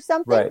Orleans or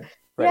something. Right.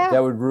 Yeah.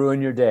 That would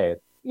ruin your day.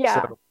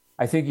 Yeah. So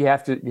I think you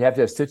have to have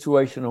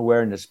situational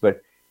awareness. But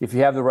if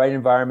you have the right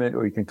environment,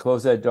 or you can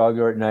close that dog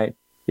door at night,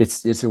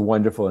 it's a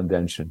wonderful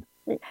invention.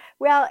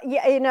 Well,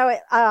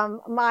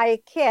 my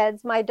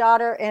kids, my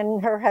daughter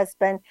and her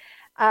husband,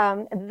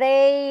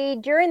 they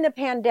during the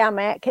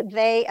pandemic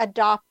they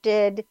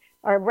adopted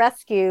or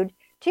rescued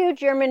 2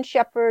 German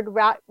Shepherd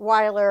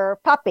Rottweiler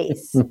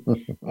puppies.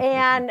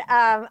 And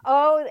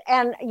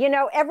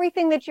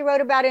everything that you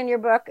wrote about in your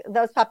book,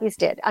 those puppies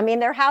did. I mean,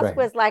 their house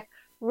was like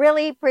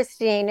really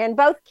pristine, and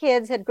both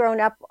kids had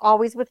grown up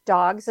always with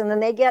dogs, and then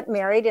they get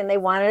married and they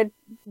wanted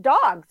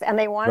dogs, and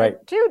they wanted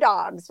 2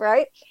 dogs,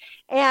 right?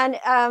 And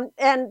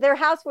their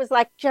house was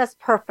like just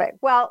perfect.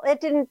 Well, it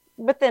didn't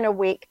within a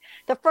week.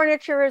 The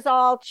furniture is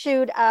all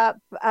chewed up.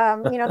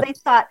 They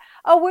thought,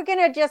 we're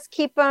going to just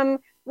keep them.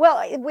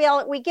 Well,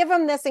 we give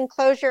them this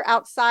enclosure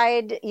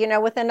outside,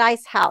 with a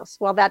nice house.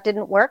 Well, that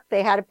didn't work.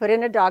 They had to put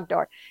in a dog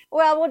door.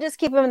 Well, we'll just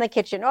keep them in the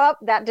kitchen. Oh,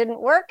 that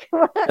didn't work.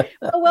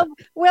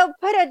 we'll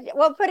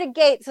put a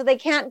gate so they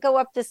can't go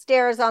up the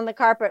stairs on the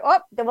carpet.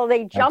 Oh, well,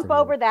 they jump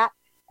over that.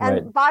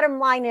 And bottom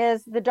line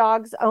is the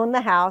dogs own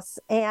the house,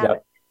 and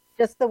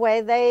just the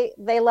way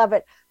they love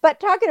it. But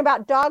talking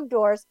about dog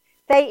doors,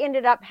 they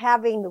ended up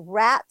having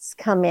rats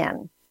come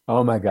in.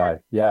 Oh my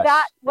God! Yes,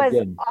 that was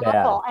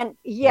awful. Bad. And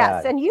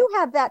yes, bad. And you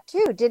had that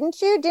too, didn't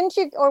you?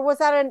 Or was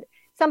that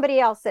somebody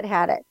else that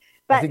had it?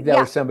 But I think that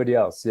was somebody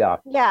else. Yeah.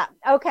 Yeah.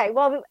 Okay.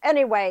 Well,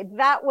 anyway,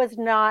 that was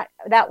not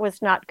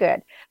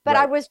good. But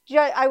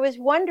Right. I was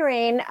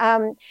wondering.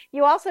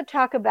 You also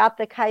talk about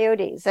the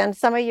coyotes and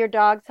some of your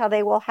dogs, how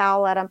they will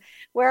howl at them.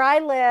 Where I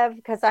live,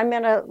 because I'm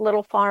in a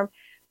little farm,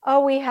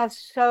 oh, we have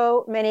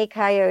so many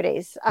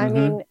coyotes. I Mm-hmm.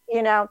 mean,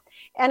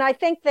 and I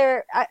think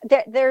their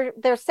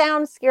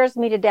sound scares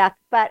me to death.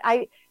 But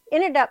I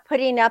ended up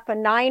putting up a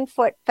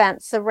 9-foot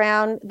fence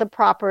around the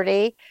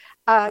property,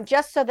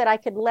 just so that I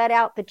could let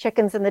out the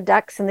chickens and the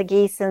ducks and the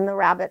geese and the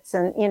rabbits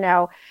and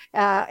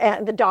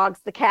and the dogs,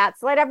 the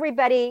cats, let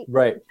everybody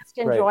Right. just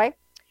enjoy.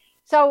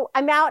 So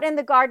I'm out in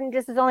the garden.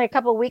 This is only a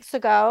couple of weeks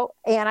ago,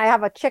 and I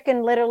have a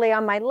chicken literally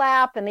on my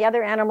lap, and the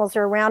other animals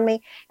are around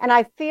me, and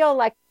I feel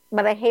like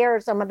the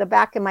hairs on the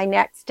back of my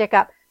neck stick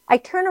up. I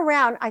turn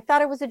around. I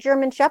thought it was a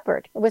German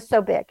Shepherd. It was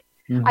so big.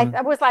 Mm-hmm.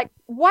 I was like,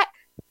 "What?"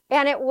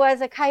 And it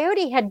was a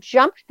coyote had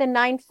jumped the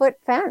 9-foot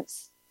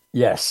fence.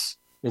 Yes.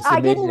 It's I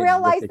didn't amazing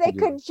realize what they can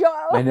do. could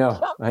jump. I know.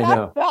 Jump I that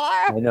know.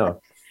 far. I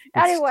know.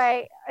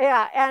 Anyway,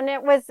 yeah, and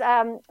it was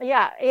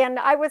and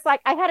I was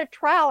like, I had a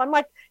trowel. I'm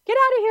like, get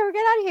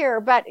out of here.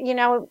 But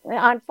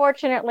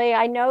unfortunately,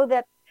 I know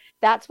that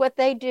that's what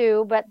they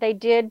do. But they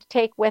did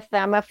take with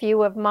them a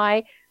few of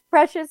my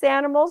precious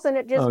animals, and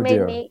it just Oh made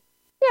dear. me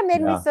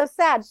so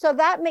sad. So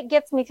that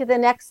gets me to the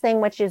next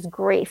thing, which is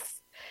grief.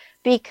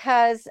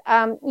 Because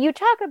you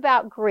talk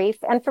about grief,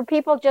 and for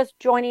people just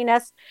joining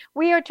us,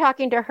 we are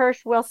talking to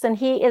Hersch Wilson.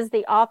 He is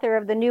the author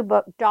of the new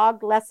book,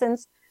 Dog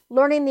Lessons,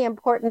 Learning the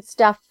Important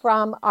Stuff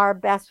from Our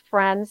Best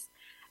Friends.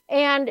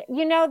 And,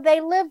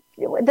 they live,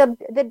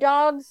 the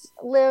dogs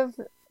live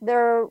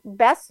their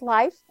best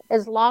life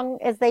as long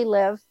as they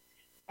live,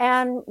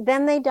 and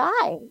then they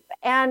die.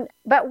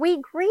 But we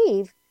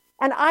grieve.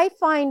 And I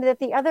find that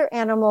the other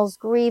animals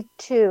grieve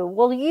too.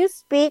 Will you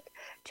speak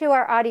to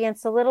our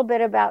audience a little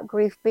bit about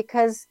grief?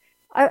 Because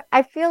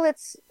I feel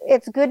it's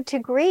good to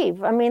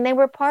grieve. I mean, they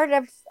were part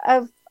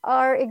of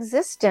our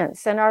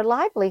existence and our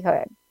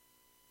livelihood.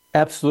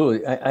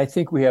 Absolutely. I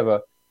think we have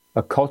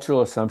a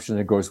cultural assumption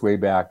that goes way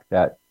back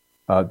that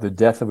the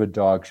death of a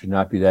dog should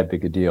not be that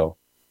big a deal.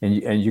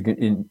 And you can,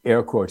 in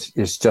air quotes,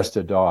 it's just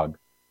a dog.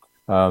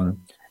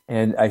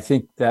 And I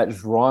think that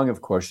is wrong,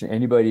 of course. And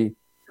anybody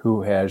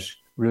who has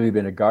really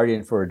been a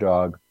guardian for a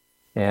dog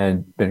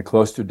and been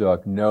close to a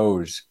dog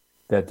knows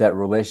that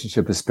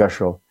relationship is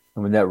special.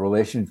 And when that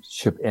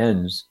relationship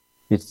ends,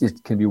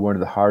 it can be one of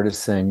the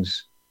hardest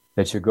things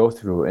that you go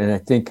through. And I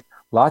think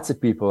lots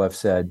of people have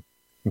said,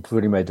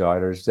 including my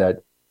daughters,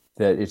 that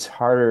it's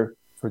harder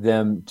for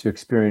them to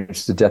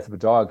experience the death of a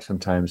dog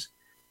sometimes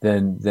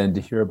than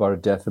to hear about a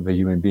death of a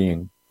human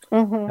being.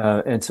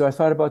 Mm-hmm. And so I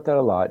thought about that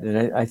a lot.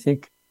 And I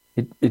think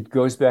it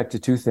goes back to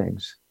two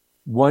things.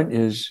 One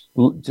is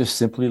just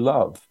simply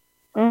love.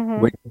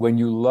 Mm-hmm. When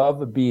you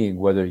love a being,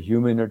 whether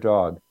human or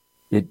dog,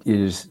 it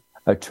is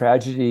a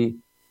tragedy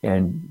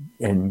and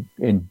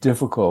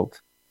difficult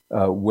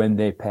when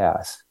they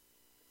pass.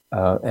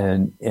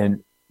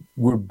 And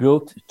we're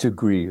built to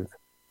grieve.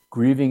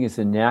 Grieving is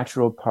a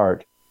natural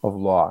part of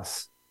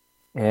loss.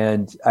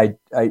 And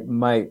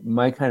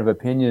my kind of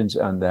opinions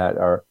on that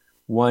are,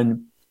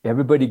 one,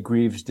 everybody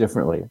grieves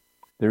differently.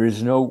 There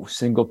is no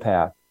single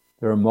path.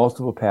 There are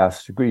multiple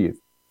paths to grieve.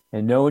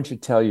 And no one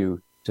should tell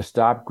you to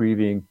stop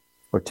grieving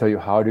or tell you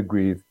how to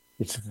grieve.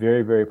 It's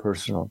very, very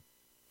personal.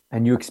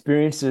 And you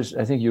experience this,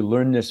 I think you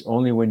learn this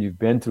only when you've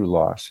been through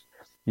loss.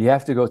 You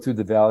have to go through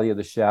the valley of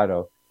the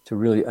shadow to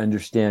really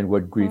understand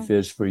what grief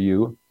is for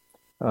you.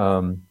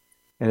 And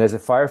as a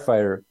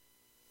firefighter,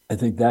 I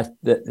think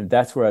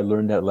that's where I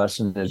learned that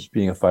lesson as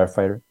being a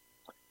firefighter,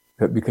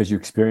 because you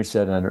experience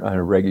that on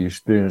a regular, you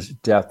experience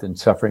death and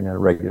suffering on a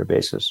regular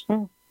basis.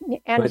 And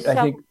but I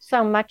think,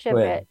 so much of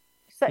it.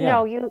 So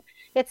Yeah.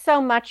 it's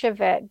so much of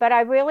it. But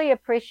I really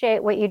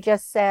appreciate what you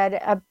just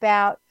said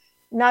about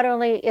not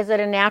only is it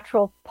a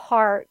natural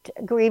part,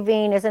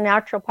 grieving is a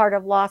natural part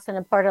of loss and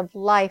a part of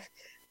life,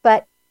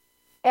 but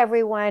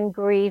everyone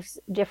grieves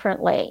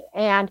differently.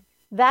 And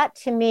that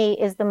to me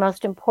is the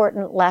most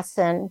important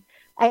lesson.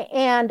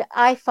 And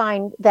I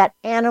find that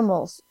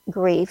animals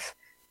grieve,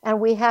 and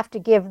we have to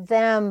give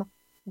them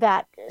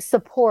that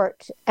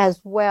support as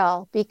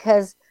well,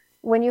 because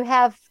when you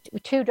have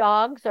 2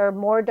 dogs or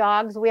more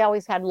dogs, we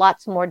always had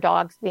lots more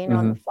dogs being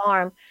on the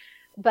farm.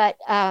 But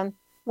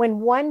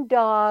when one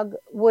dog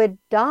would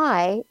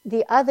die,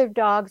 the other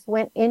dogs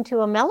went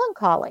into a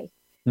melancholy.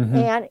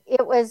 And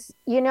it was,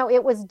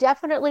 it was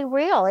definitely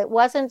real. It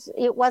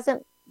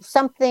wasn't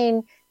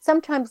something,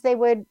 sometimes they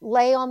would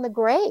lay on the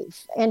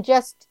grave and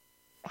just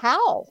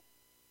howl.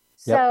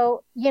 Yep.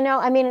 So,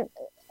 I mean,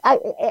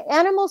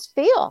 animals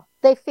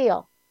they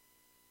feel.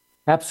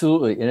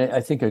 Absolutely. And I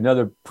think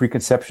another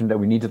preconception that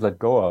we need to let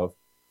go of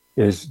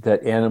is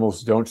that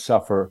animals don't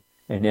suffer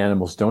and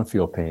animals don't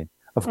feel pain.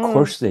 Of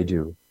course they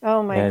do.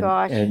 Oh my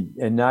gosh.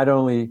 And not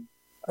only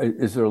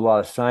is there a lot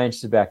of science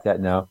to back that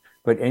now,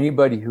 but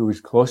anybody who is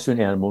close to an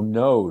animal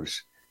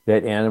knows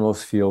that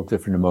animals feel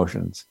different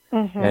emotions.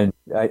 And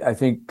I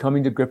think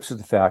coming to grips with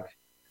the fact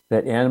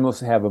that animals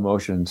have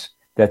emotions,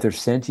 that they're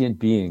sentient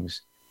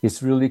beings,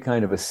 it's really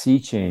kind of a sea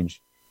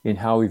change in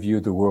how we view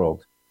the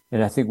world.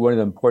 And I think one of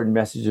the important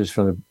messages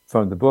from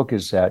the book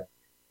is that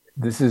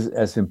this is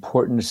as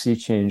important a sea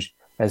change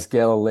as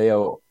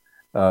Galileo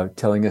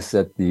telling us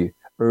that the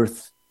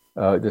Earth,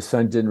 the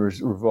sun didn't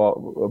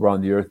revolve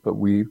around the Earth, but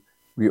we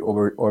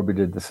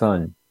orbited the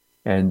sun,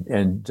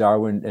 and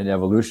Darwin and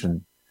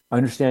evolution,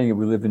 understanding that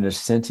we live in a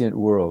sentient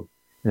world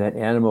and that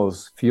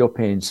animals feel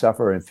pain,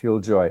 suffer, and feel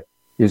joy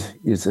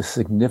is a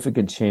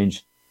significant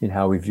change in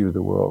how we view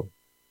the world.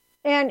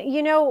 And,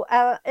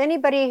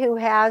 anybody who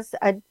has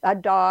a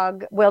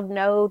dog will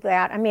know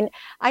that. I mean,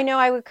 I know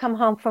I would come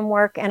home from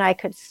work and I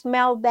could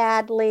smell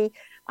badly.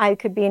 I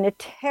could be in a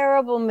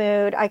terrible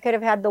mood. I could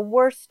have had the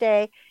worst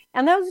day.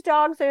 And those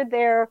dogs are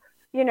there,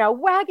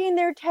 wagging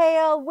their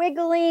tail,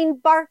 wiggling,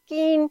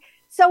 barking,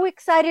 so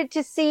excited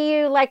to see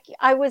you, like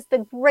I was the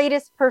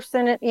greatest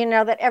person,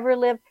 that ever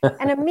lived.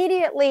 And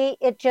immediately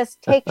it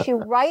just takes you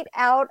right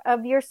out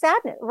of your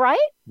sadness, right?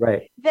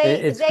 Right.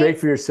 It's great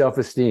for your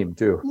self-esteem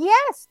too.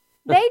 Yes.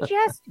 They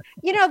just,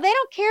 they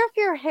don't care if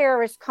your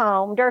hair is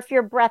combed or if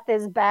your breath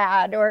is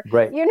bad or,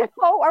 right.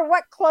 Or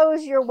what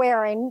clothes you're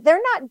wearing.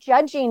 They're not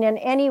judging in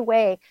any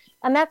way.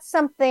 And that's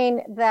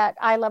something that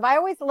I love. I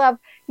always love,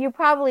 you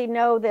probably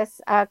know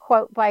this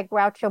quote by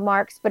Groucho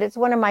Marx, but it's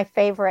one of my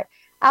favorite.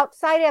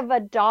 Outside of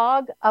a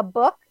dog, a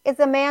book is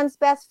a man's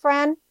best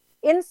friend.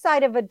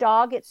 Inside of a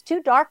dog, it's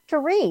too dark to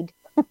read.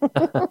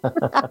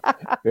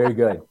 Very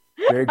good.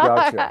 Very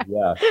Groucho.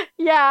 Yeah.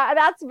 Yeah,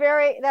 that's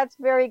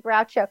very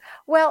Groucho.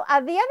 Well,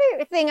 the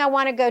other thing I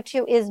want to go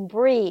to is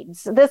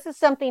breeds. This is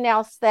something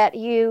else that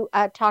you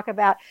talk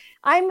about.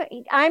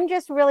 I'm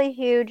just really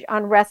huge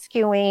on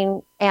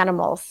rescuing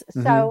animals.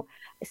 Mm-hmm.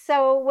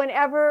 So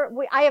whenever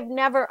I have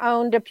never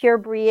owned a pure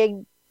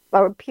breed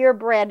or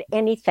purebred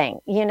anything.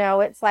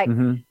 It's like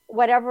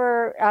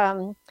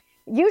whatever.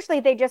 Usually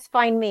they just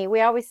find me.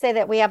 We always say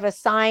that we have a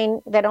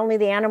sign that only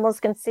the animals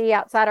can see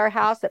outside our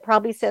house that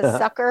probably says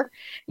sucker,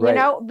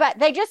 right. But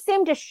they just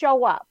seem to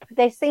show up.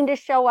 They seem to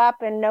show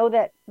up and know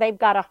that they've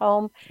got a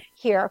home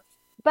here.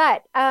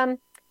 But,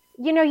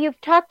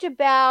 you've talked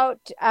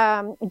about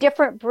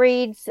different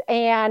breeds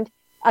and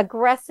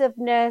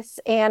aggressiveness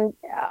and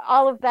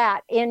all of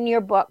that in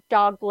your book,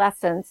 Dog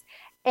Lessons.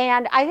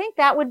 And I think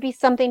that would be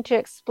something to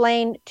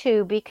explain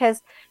too,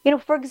 because,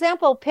 for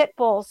example, pit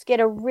bulls get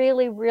a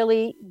really,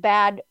 really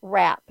bad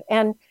rap.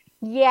 And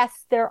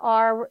yes, there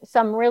are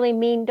some really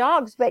mean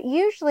dogs, but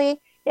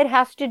usually it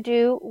has to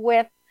do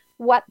with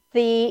what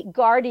the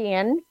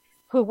guardian,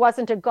 who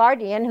wasn't a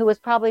guardian, who was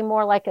probably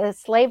more like a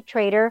slave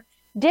trader,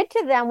 did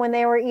to them when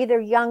they were either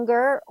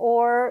younger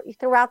or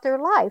throughout their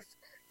life.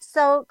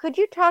 So could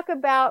you talk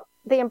about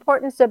the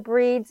importance of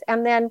breeds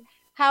and then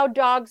how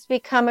dogs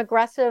become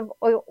aggressive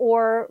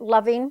or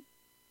loving?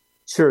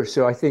 Sure.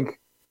 So I think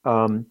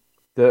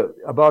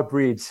about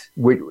breeds,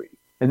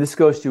 and this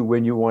goes to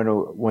when you want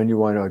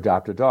to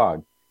adopt a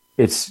dog.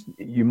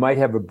 You might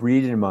have a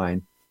breed in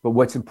mind, but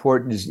what's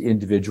important is the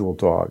individual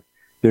dog.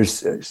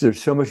 There's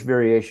so much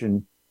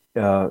variation.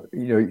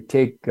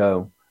 Take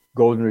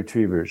golden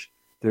retrievers.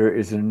 There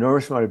is an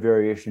enormous amount of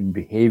variation in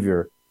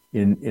behavior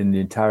in the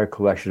entire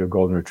collection of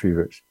golden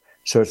retrievers.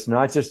 So it's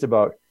not just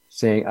about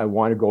saying I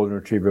want a golden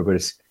retriever,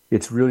 but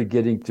it's really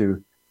getting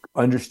to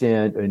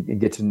understand and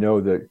get to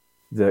know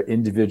the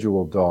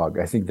individual dog.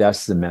 I think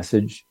that's the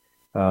message.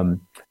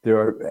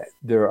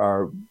 There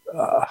are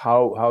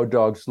how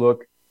dogs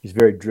look is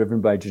very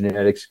driven by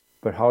genetics,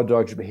 but how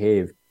dogs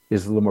behave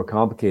is a little more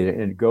complicated,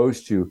 and it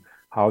goes to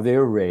how they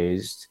were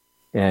raised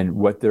and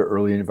what their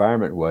early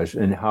environment was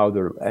and how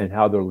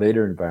their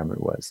later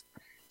environment was.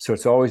 So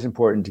it's always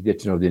important to get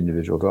to know the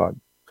individual dog.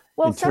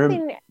 Well,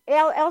 something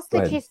else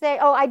that you say,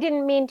 I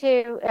didn't mean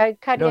to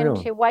cut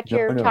into what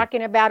you're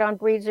talking about on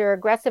breeds or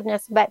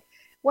aggressiveness, but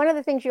one of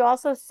the things you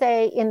also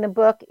say in the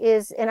book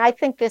is, and I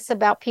think this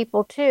about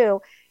people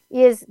too,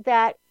 is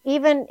that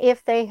even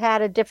if they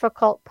had a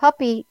difficult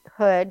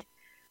puppyhood,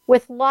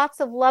 with lots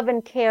of love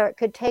and care, it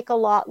could take a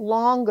lot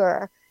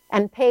longer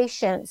and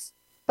patience,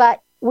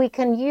 but we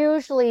can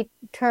usually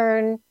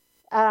turn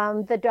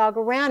the dog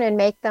around and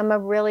make them a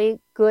really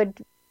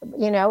good,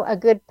 a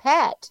good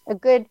pet, a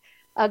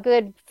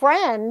good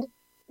friend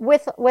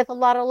with a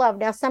lot of love.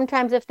 Now,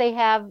 sometimes if they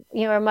have,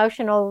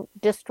 emotional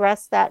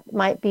distress, that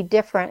might be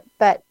different,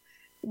 but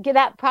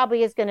that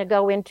probably is going to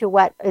go into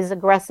what is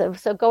aggressive.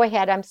 So go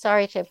ahead. I'm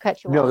sorry to have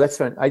cut you off. No, that's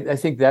fine. I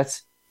think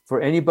that's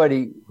for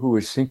anybody who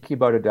is thinking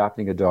about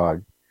adopting a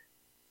dog,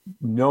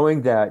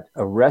 knowing that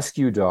a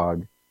rescue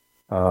dog,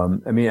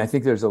 I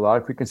think there's a lot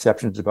of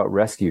preconceptions about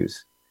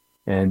rescues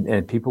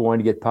and people want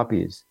to get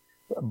puppies.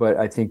 But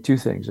I think two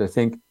things. I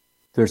think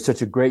there's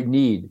such a great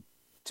need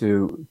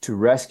to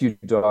rescue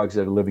dogs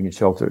that are living in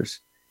shelters.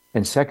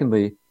 And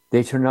secondly,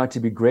 they turn out to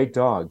be great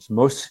dogs.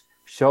 Most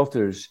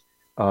shelters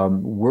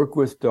work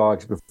with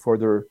dogs before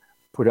they're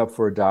put up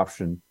for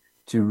adoption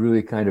to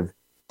really kind of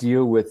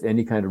deal with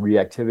any kind of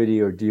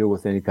reactivity or deal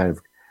with any kind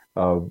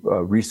of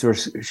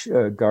resource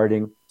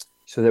guarding,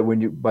 so that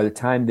by the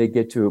time they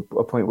get to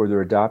a point where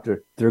they're adopted,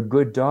 they're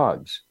good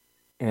dogs.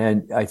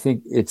 And I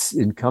think it's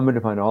incumbent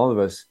upon all of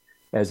us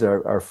as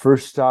our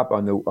first stop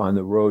on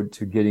the road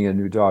to getting a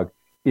new dog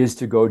is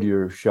to go to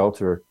your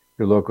shelter,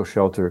 your local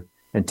shelter,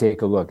 and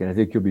take a look. And I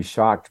think you'll be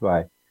shocked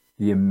by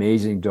the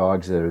amazing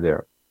dogs that are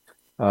there.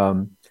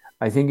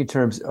 I think in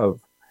terms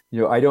of,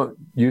 I don't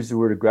use the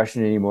word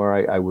aggression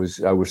anymore. I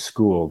was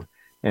schooled,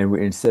 and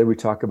instead we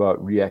talk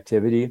about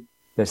reactivity.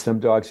 That some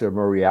dogs are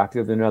more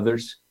reactive than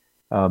others,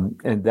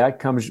 and that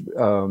comes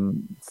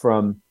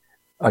from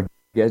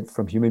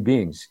human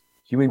beings.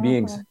 Human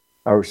beings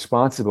are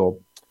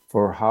responsible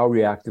for how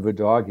reactive a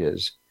dog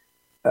is.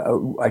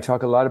 I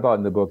talk a lot about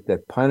in the book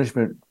that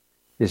punishment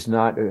is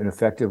not an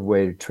effective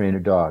way to train a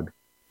dog.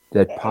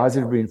 That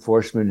positive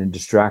reinforcement and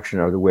distraction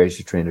are the ways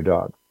to train a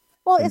dog.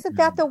 Well, isn't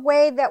that the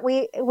way that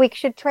we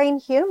should train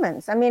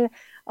humans? I mean,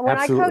 when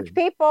Absolutely. I coach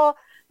people,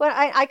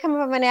 I come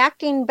from an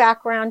acting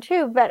background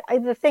too, but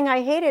the thing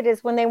I hated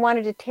is when they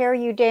wanted to tear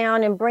you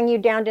down and bring you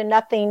down to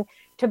nothing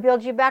to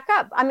build you back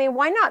up. I mean,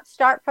 why not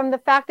start from the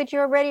fact that you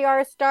already are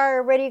a star,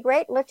 already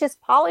great? Let's just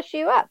polish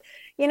you up.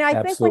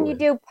 I think when you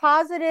do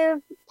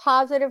positive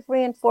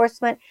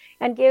reinforcement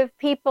and give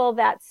people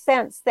that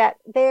sense that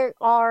they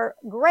are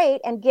great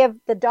and give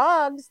the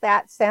dogs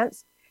that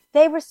sense,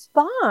 they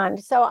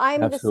respond. So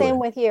I'm the same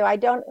with you. I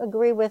don't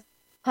agree with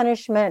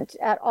punishment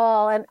at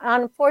all. And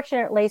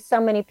unfortunately,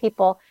 so many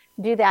people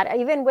do that.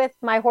 Even with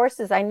my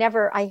horses, I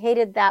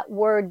hated that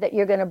word that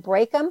you're going to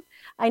break them.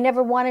 I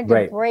never wanted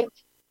to break.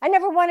 I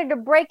never wanted to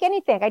break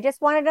anything. I just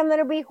wanted them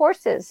to be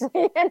horses.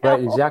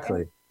 Right,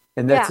 exactly.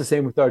 And that's the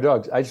same with our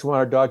dogs. I just want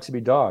our dogs to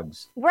be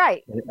dogs.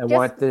 Right. I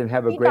want them to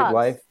have a great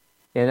life.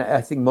 And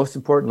I think most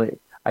importantly,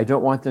 I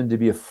don't want them to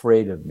be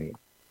afraid of me.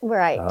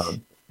 Right.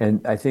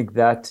 And I think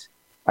that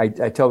I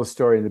tell the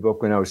story in the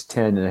book when I was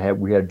 10 and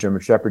we had a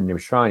German Shepherd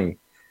named Shawnee,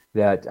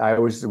 that I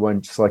was the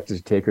one selected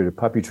to take her to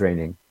puppy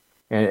training.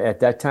 And at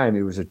that time,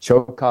 it was a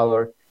choke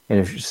collar. And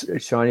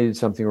if Shawnee did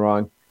something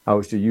wrong, I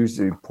was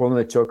to pull on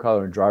the choke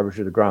collar and drive her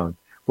to the ground.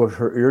 Well,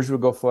 her ears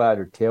would go flat,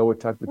 her tail would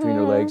tuck between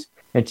her legs,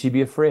 and she'd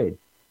be afraid.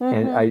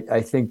 And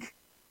I think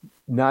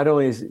not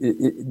only is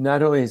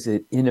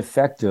it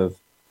ineffective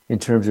in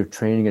terms of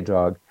training a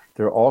dog,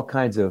 there are all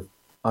kinds of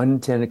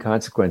unintended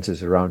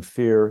consequences around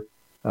fear.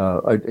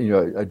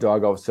 A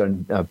dog all of a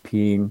sudden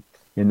peeing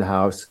in the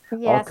house.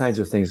 Yes. All kinds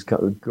of things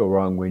go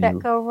wrong when you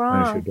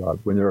punish your dog,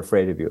 when they're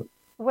afraid of you.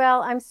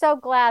 Well, I'm so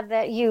glad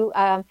that you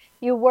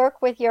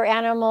work with your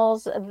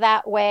animals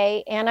that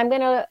way. And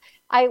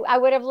I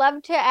would have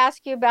loved to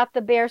ask you about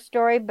the bear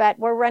story, but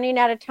we're running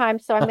out of time.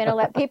 So I'm going to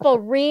let people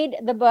read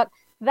the book.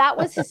 That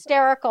was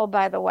hysterical,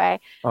 by the way.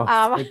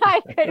 I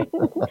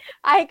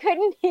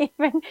couldn't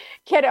even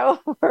get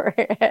over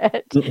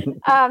it.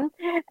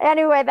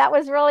 Anyway, that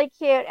was really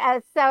cute.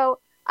 So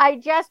I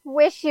just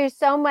wish you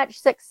so much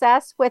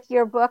success with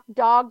your book,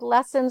 Dog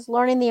Lessons,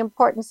 Learning the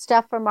Important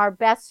Stuff from Our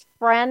Best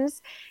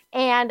Friends.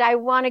 And I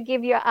want to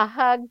give you a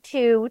hug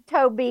to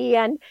Toby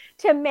and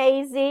to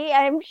Maisie.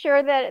 I'm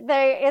sure that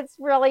it's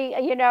really,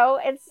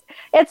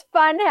 it's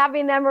fun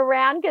having them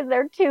around because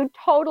they're two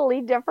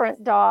totally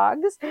different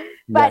dogs.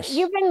 But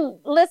you've been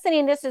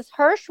listening. This is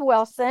Hersch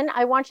Wilson.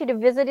 I want you to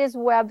visit his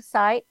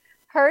website,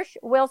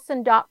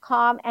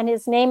 HerschWilson.com. And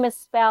his name is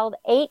spelled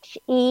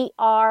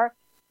H-E-R,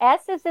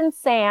 S as in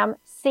Sam,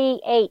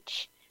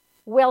 C-H,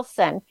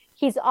 Wilson.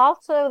 He's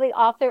also the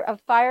author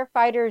of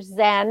Firefighter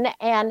Zen,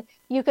 and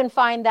you can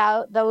find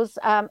those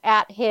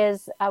at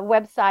his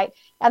website.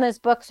 And his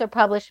books are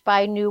published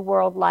by New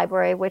World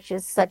Library, which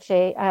is such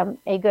a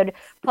good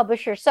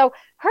publisher. So,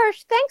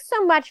 Hersch, thanks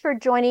so much for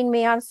joining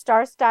me on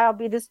StarStyle,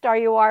 Be the Star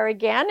You Are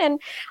again. And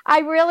I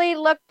really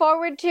look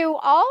forward to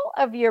all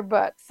of your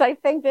books. I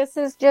think this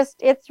is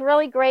it's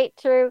really great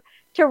to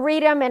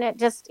read them, and it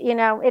just,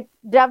 it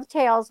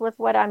dovetails with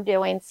what I'm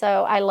doing.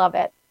 So I love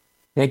it.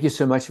 Thank you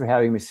so much for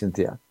having me,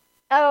 Cynthia.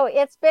 Oh,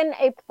 it's been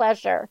a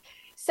pleasure.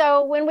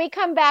 So when we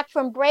come back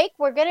from break,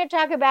 we're going to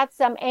talk about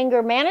some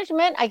anger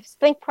management. I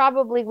think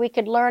probably we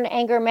could learn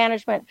anger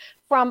management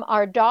from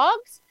our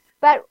dogs.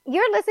 But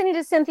you're listening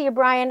to Cynthia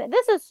Brian.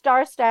 This is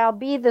StarStyle,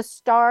 Be the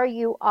Star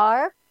You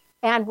Are.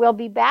 And we'll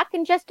be back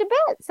in just a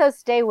bit. So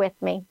stay with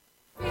me.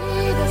 Be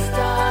the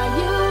star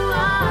you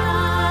are.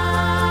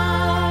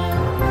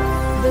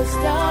 The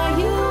star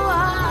you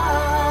are.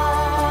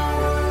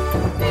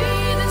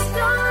 Be the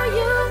star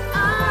you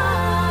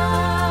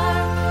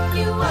are.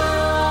 You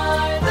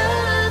are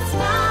the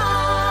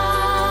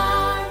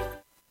star.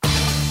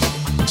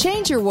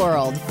 Change your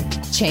world.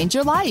 Change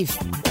your life.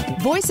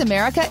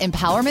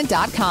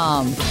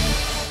 VoiceAmericaEmpowerment.com.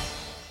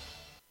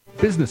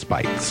 Business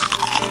Bites.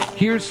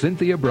 Here's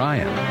Cynthia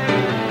Brian.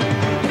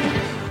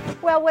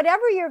 Well,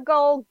 whatever your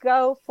goal,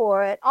 go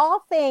for it.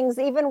 All things,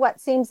 even what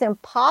seems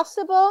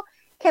impossible,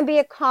 can be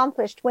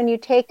accomplished when you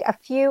take a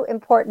few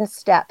important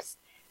steps.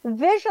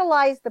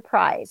 Visualize the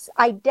prize,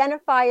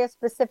 identify a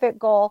specific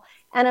goal,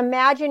 and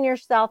imagine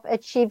yourself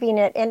achieving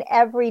it in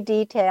every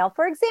detail.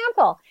 For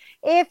example,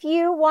 if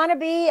you want to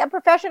be a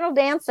professional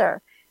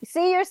dancer,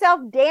 see yourself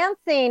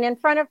dancing in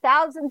front of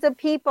thousands of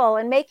people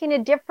and making a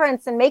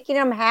difference and making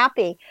them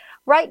happy.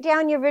 Write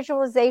down your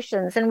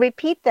visualizations and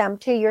repeat them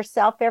to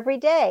yourself every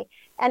day.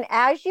 And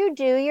as you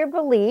do, your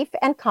belief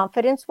and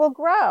confidence will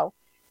grow.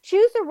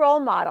 Choose a role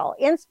model.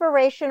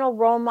 Inspirational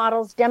role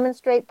models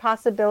demonstrate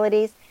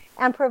possibilities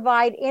and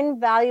provide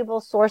invaluable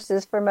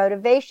sources for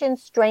motivation,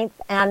 strength,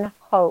 and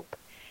hope.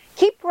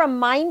 Keep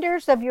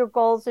reminders of your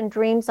goals and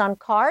dreams on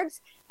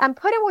cards and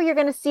put them where you're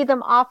going to see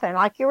them often,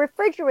 like your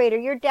refrigerator,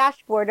 your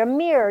dashboard, a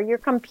mirror, your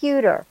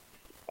computer.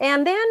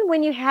 And then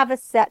when you have a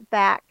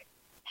setback,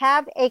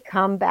 have a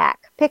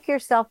comeback. Pick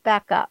yourself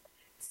back up.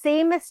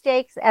 See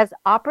mistakes as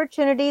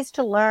opportunities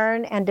to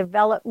learn and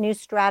develop new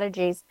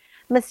strategies.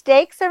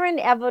 Mistakes are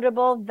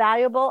inevitable,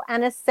 valuable,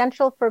 and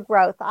essential for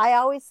growth. I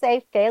always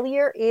say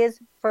failure is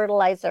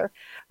fertilizer.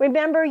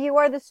 Remember, you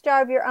are the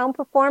star of your own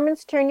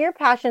performance. Turn your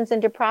passions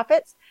into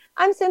profits.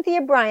 I'm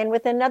Cynthia Brian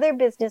with another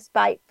business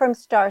bite from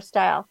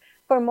StarStyle.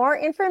 For more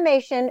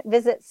information,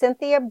 visit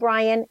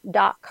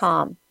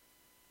cynthiabrian.com.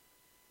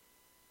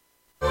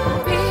 Be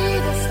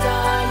the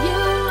star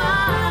you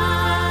are.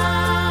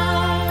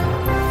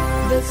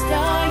 The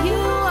star you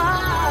are.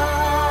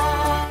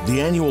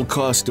 The annual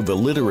cost of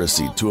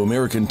illiteracy to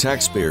American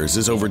taxpayers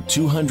is over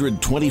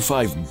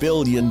 $225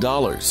 billion.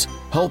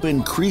 Help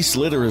increase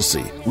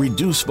literacy,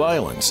 reduce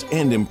violence,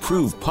 and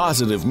improve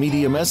positive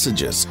media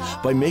messages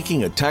by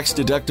making a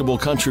tax-deductible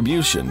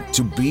contribution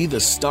to Be the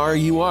Star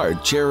You Are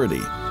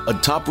charity. A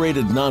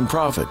top-rated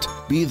nonprofit,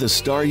 Be the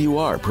Star You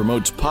Are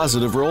promotes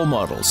positive role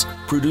models,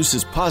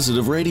 produces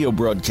positive radio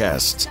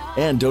broadcasts,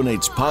 and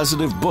donates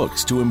positive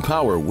books to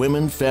empower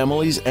women,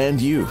 families, and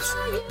youth.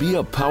 Be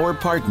a power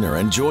partner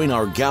and join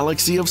our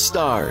galaxy of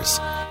stars.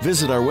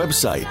 Visit our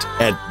website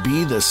at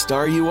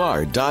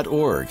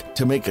BeTheStarYouAre.org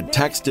to make a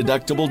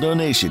tax-deductible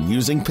donation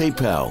using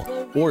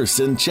PayPal or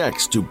send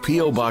checks to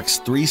P.O. Box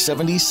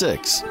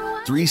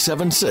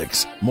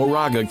 376,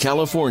 Moraga,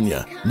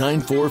 California,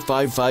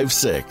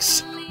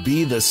 94556.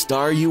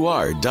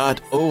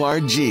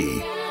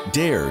 BeTheStarYouAre.org.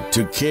 Dare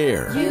to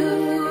care.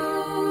 You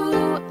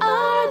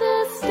are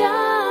the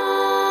star.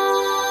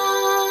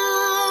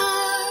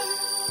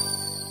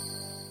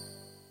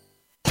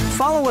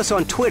 Follow us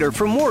on Twitter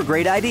for more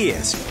great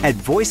ideas at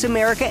Voice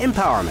America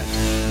Empowerment.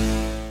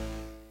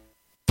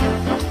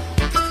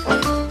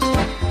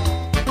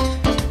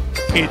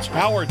 It's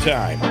power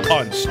time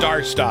on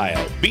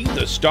StarStyle. Be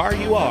the star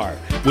you are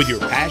with your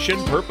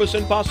passion, purpose,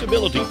 and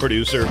possibility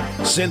producer,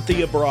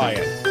 Cynthia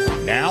Brian.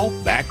 Now,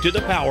 back to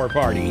the power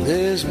party.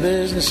 This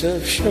business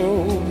of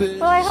showbiz.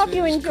 Well, I hope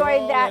you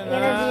enjoyed that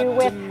interview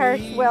with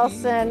Hersch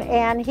Wilson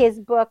and his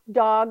book,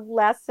 Dog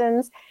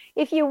Lessons.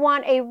 If you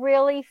want a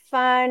really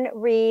fun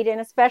read, and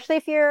especially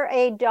if you're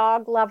a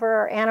dog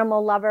lover or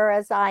animal lover,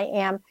 as I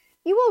am,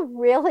 you will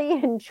really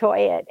enjoy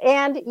it.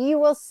 And you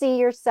will see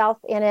yourself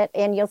in it,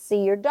 and you'll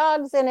see your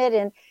dogs in it.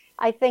 And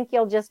I think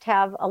you'll just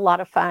have a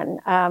lot of fun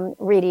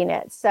reading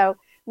it. So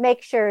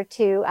make sure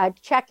to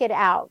check it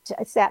out.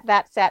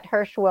 That's at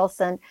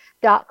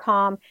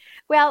HerschWilson.com.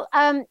 Well,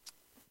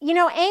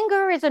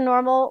 anger is a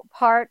normal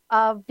part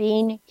of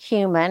being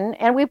human,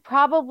 and we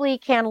probably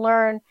can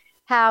learn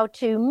how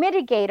to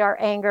mitigate our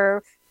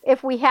anger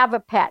if we have a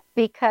pet,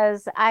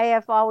 because I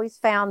have always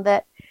found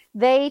that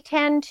they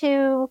tend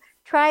to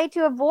try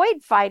to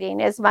avoid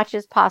fighting as much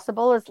as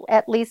possible,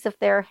 at least if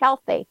they're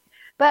healthy.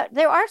 But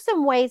there are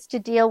some ways to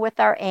deal with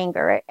our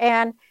anger.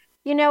 And,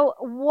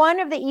 one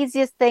of the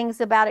easiest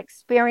things about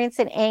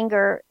experiencing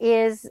anger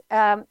is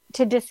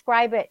to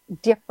describe it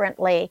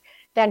differently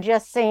than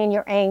just saying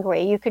you're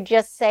angry. You could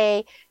just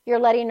say you're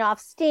letting off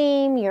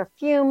steam, you're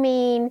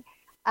fuming,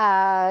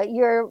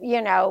 you're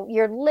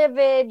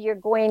livid, you're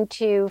going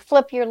to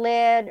flip your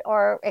lid,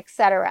 or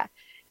etc.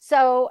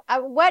 So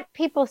what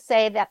people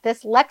say that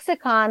this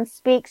lexicon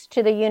speaks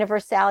to the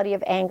universality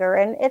of anger,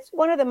 and it's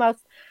one of the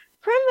most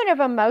primitive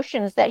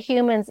emotions that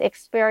humans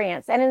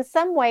experience. And in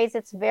some ways,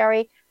 it's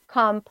very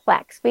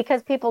complex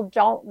because people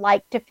don't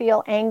like to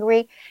feel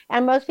angry.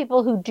 And most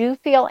people who do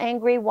feel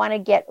angry want to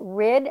get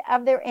rid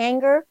of their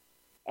anger.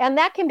 And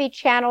that can be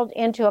channeled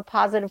into a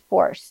positive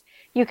force.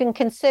 You can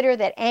consider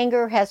that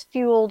anger has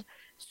fueled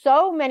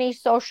so many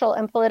social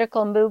and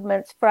political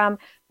movements, from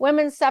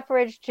women's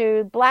suffrage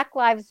to Black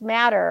Lives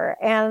Matter.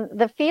 And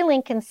the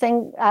feeling can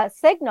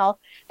signal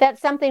that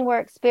something we're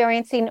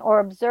experiencing or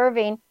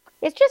observing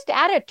is just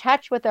out of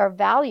touch with our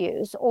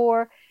values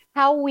or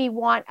how we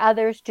want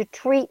others to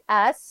treat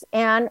us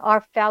and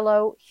our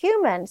fellow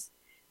humans.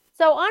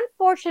 So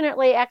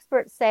unfortunately,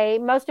 experts say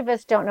most of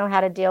us don't know how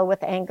to deal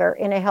with anger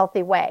in a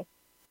healthy way.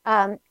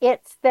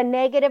 It's the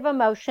negative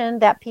emotion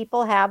that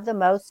people have the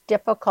most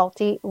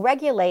difficulty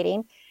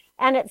regulating.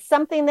 And it's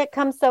something that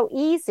comes so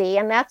easy.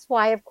 And that's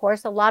why, of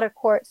course, a lot of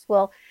courts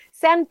will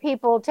send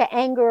people to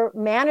anger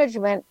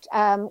management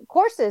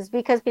courses,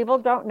 because people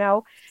don't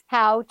know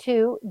how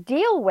to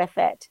deal with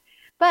it.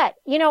 But,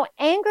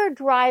 anger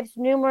drives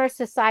numerous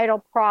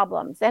societal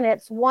problems, and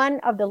it's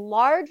one of the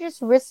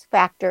largest risk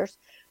factors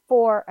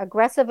for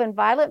aggressive and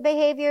violent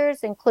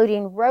behaviors,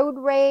 including road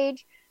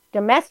rage,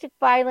 domestic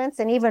violence,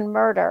 and even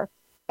murder.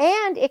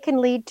 And it can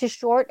lead to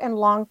short and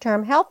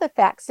long-term health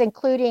effects,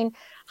 including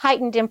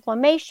heightened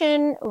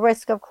inflammation,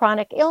 risk of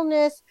chronic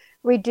illness,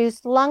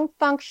 reduced lung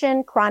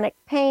function, chronic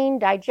pain,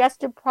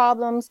 digestive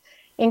problems,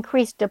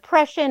 increased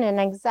depression and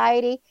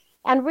anxiety.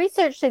 And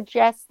research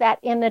suggests that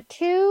in the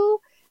 2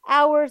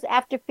 hours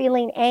after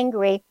feeling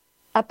angry,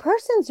 a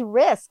person's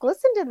risk,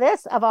 listen to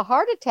this, of a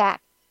heart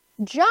attack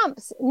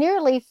jumps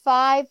nearly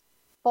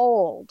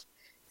 5-fold.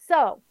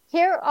 So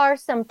here are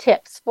some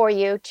tips for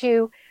you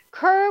to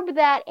curb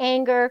that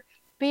anger,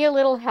 be a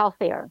little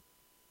healthier.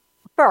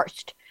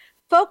 First,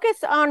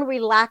 focus on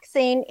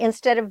relaxing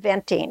instead of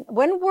venting.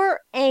 When we're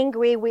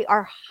angry, we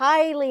are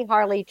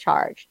highly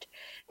charged.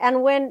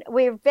 And when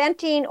we're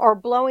venting or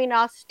blowing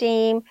off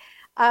steam,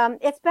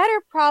 it's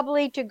better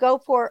probably to go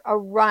for a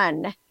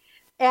run.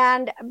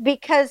 And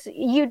because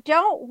you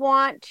don't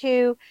want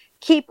to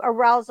keep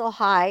arousal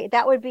high,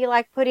 that would be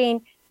like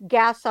putting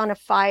gas on a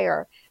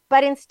fire.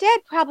 But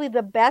instead, probably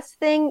the best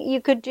thing you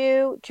could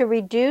do to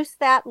reduce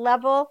that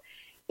level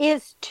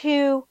is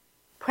to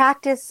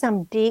practice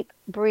some deep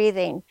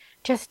breathing.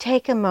 Just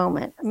take a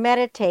moment,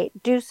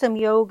 meditate, do some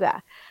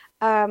yoga,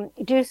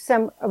 do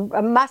some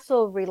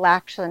muscle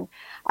relaxation.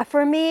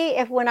 For me,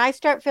 when I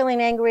start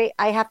feeling angry,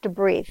 I have to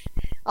breathe.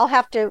 I'll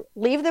have to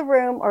leave the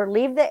room or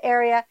leave the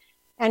area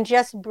and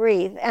just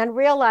breathe and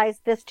realize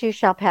this too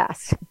shall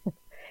pass.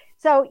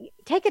 So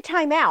take a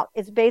time out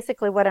is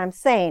basically what I'm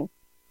saying.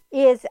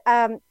 Is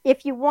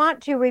if you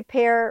want to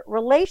repair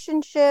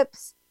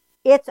relationships,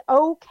 it's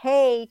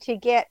okay to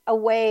get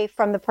away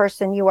from the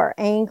person you are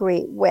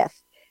angry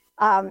with.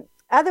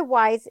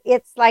 Otherwise,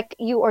 it's like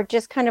you are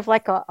just kind of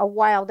like a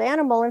wild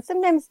animal. And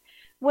sometimes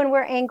when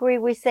we're angry,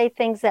 we say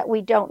things that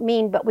we don't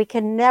mean, but we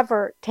can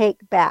never take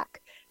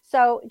back.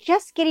 So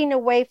just getting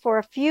away for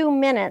a few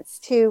minutes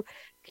to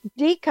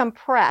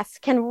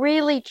decompress can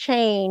really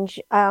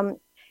change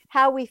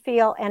how we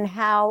feel and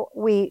how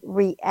we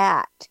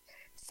react.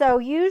 So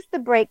use the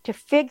break to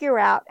figure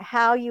out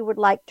how you would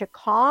like to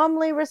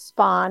calmly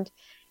respond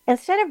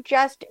instead of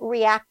just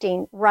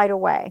reacting right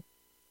away.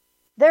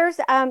 There's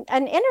an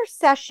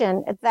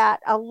intercession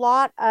that a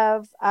lot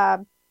of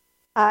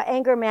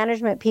anger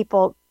management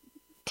people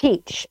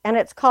teach, and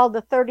it's called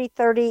the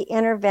 30-30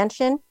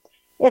 intervention.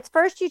 It's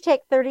first you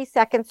take 30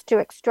 seconds to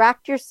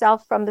extract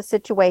yourself from the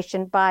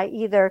situation by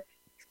either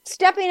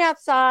stepping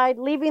outside,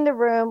 leaving the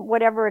room,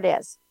 whatever it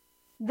is.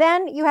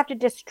 Then you have to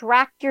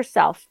distract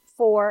yourself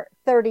for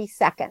 30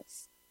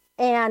 seconds.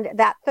 And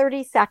that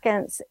 30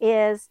 seconds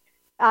is,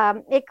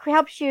 it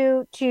helps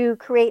you to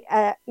create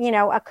a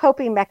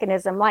coping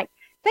mechanism. Like,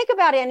 think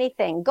about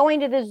anything, going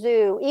to the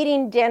zoo,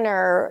 eating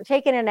dinner,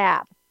 taking a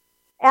nap.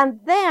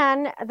 And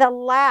then the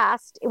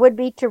last would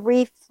be to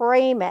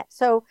reframe it.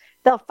 So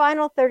the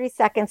final 30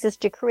 seconds is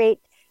to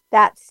create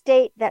that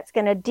state that's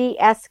going to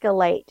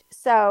de-escalate.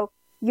 So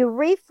you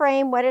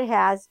reframe what it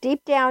has.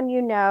 Deep down,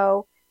 you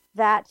know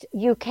that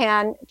you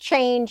can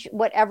change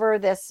whatever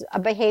this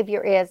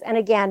behavior is. And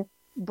again,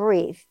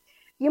 breathe.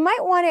 You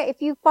might want to,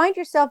 if you find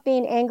yourself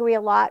being angry a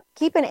lot,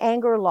 keep an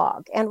anger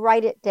log and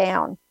write it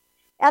down.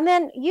 And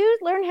then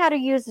learn how to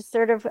use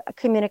assertive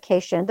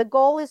communication. The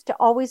goal is to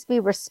always be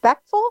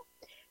respectful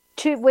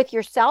with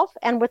yourself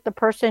and with the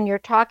person you're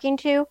talking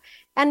to,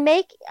 and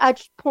make a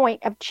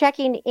point of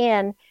checking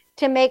in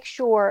to make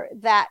sure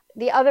that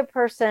the other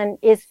person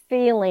is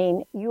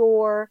feeling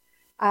your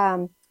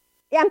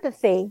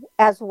empathy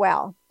as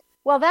well.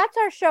 Well, that's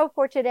our show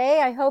for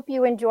today. I hope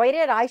you enjoyed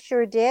it. I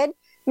sure did.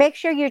 Make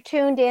sure you're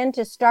tuned in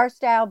to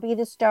StarStyle, Be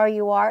the Star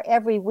You Are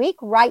every week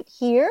right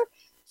here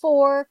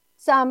for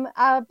some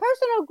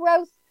personal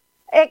growth,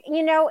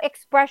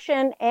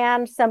 expression,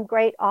 and some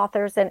great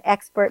authors and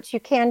experts.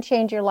 You can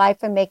change your life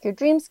and make your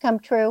dreams come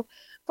true.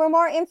 For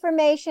more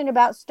information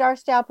about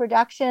StarStyle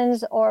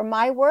Productions or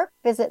my work,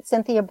 visit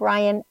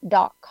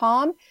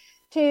CynthiaBrian.com.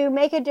 To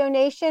make a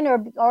donation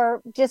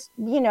or just,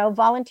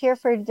 volunteer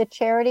for the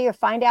charity or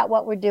find out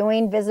what we're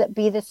doing, visit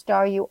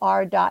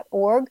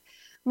BeTheStarYouAre.org.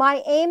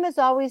 My aim is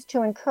always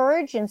to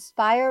encourage,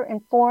 inspire,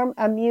 inform,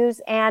 amuse,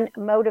 and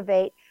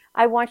motivate.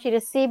 I want you to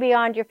see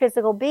beyond your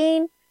physical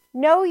being.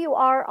 Know you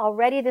are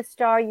already the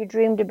star you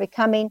dreamed of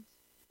becoming.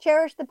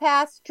 Cherish the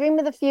past, dream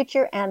of the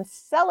future, and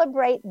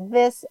celebrate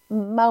this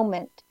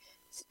moment.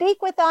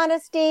 Speak with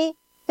honesty,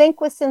 think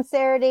with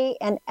sincerity,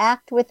 and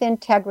act with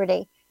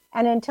integrity.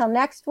 And until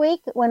next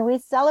week, when we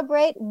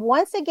celebrate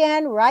once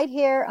again right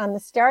here on the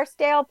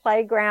StarStyle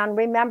Playground,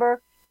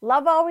 remember,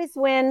 love always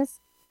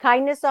wins,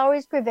 kindness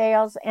always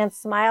prevails, and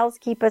smiles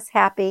keep us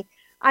happy.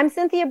 I'm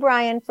Cynthia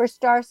Brian for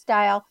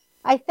StarStyle.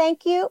 I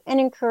thank you and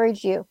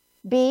encourage you.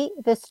 Be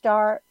the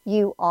star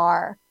you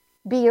are.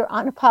 Be your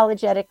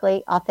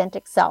unapologetically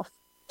authentic self.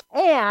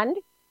 And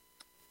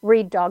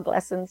read dog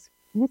lessons.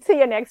 See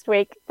you next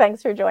week.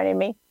 Thanks for joining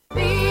me.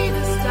 Be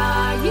the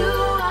star you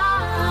are.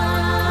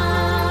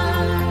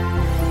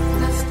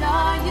 The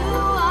star you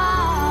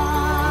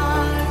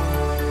are.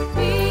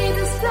 Be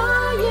the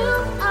star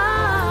you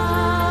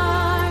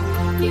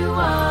are. You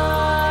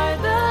are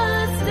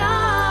the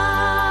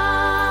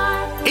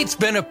star. It's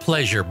been a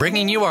pleasure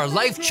bringing you our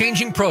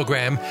life-changing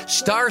program,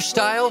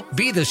 StarStyle,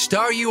 Be the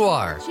Star You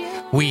Are.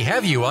 We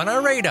have you on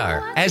our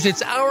radar, as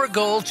it's our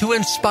goal to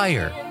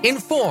inspire,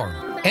 inform,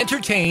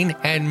 entertain,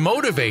 and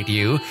motivate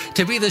you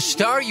to be the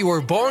star you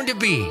were born to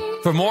be.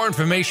 For more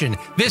information,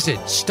 visit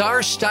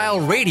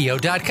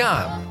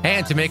StarStyleRadio.com.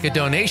 And to make a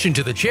donation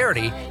to the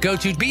charity, go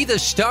to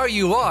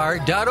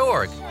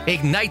BeTheStarYouAre.org.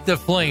 Ignite the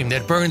flame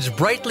that burns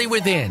brightly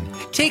within.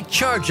 Take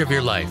charge of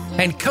your life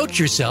and coach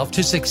yourself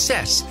to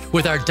success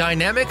with our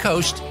dynamic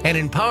host and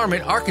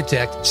empowerment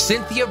architect,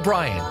 Cynthia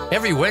Brian,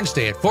 every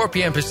Wednesday at 4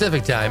 p.m.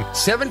 Pacific Time,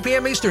 7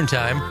 p.m. Eastern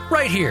Time,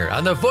 right here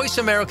on the Voice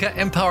America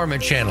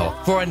Empowerment Channel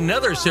for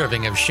another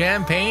serving of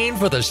champagne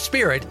for the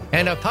spirit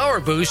and a power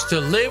boost to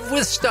live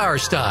with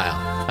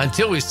StarStyle.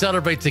 Until we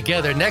celebrate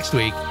together next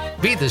week,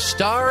 be the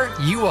star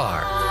you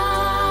are.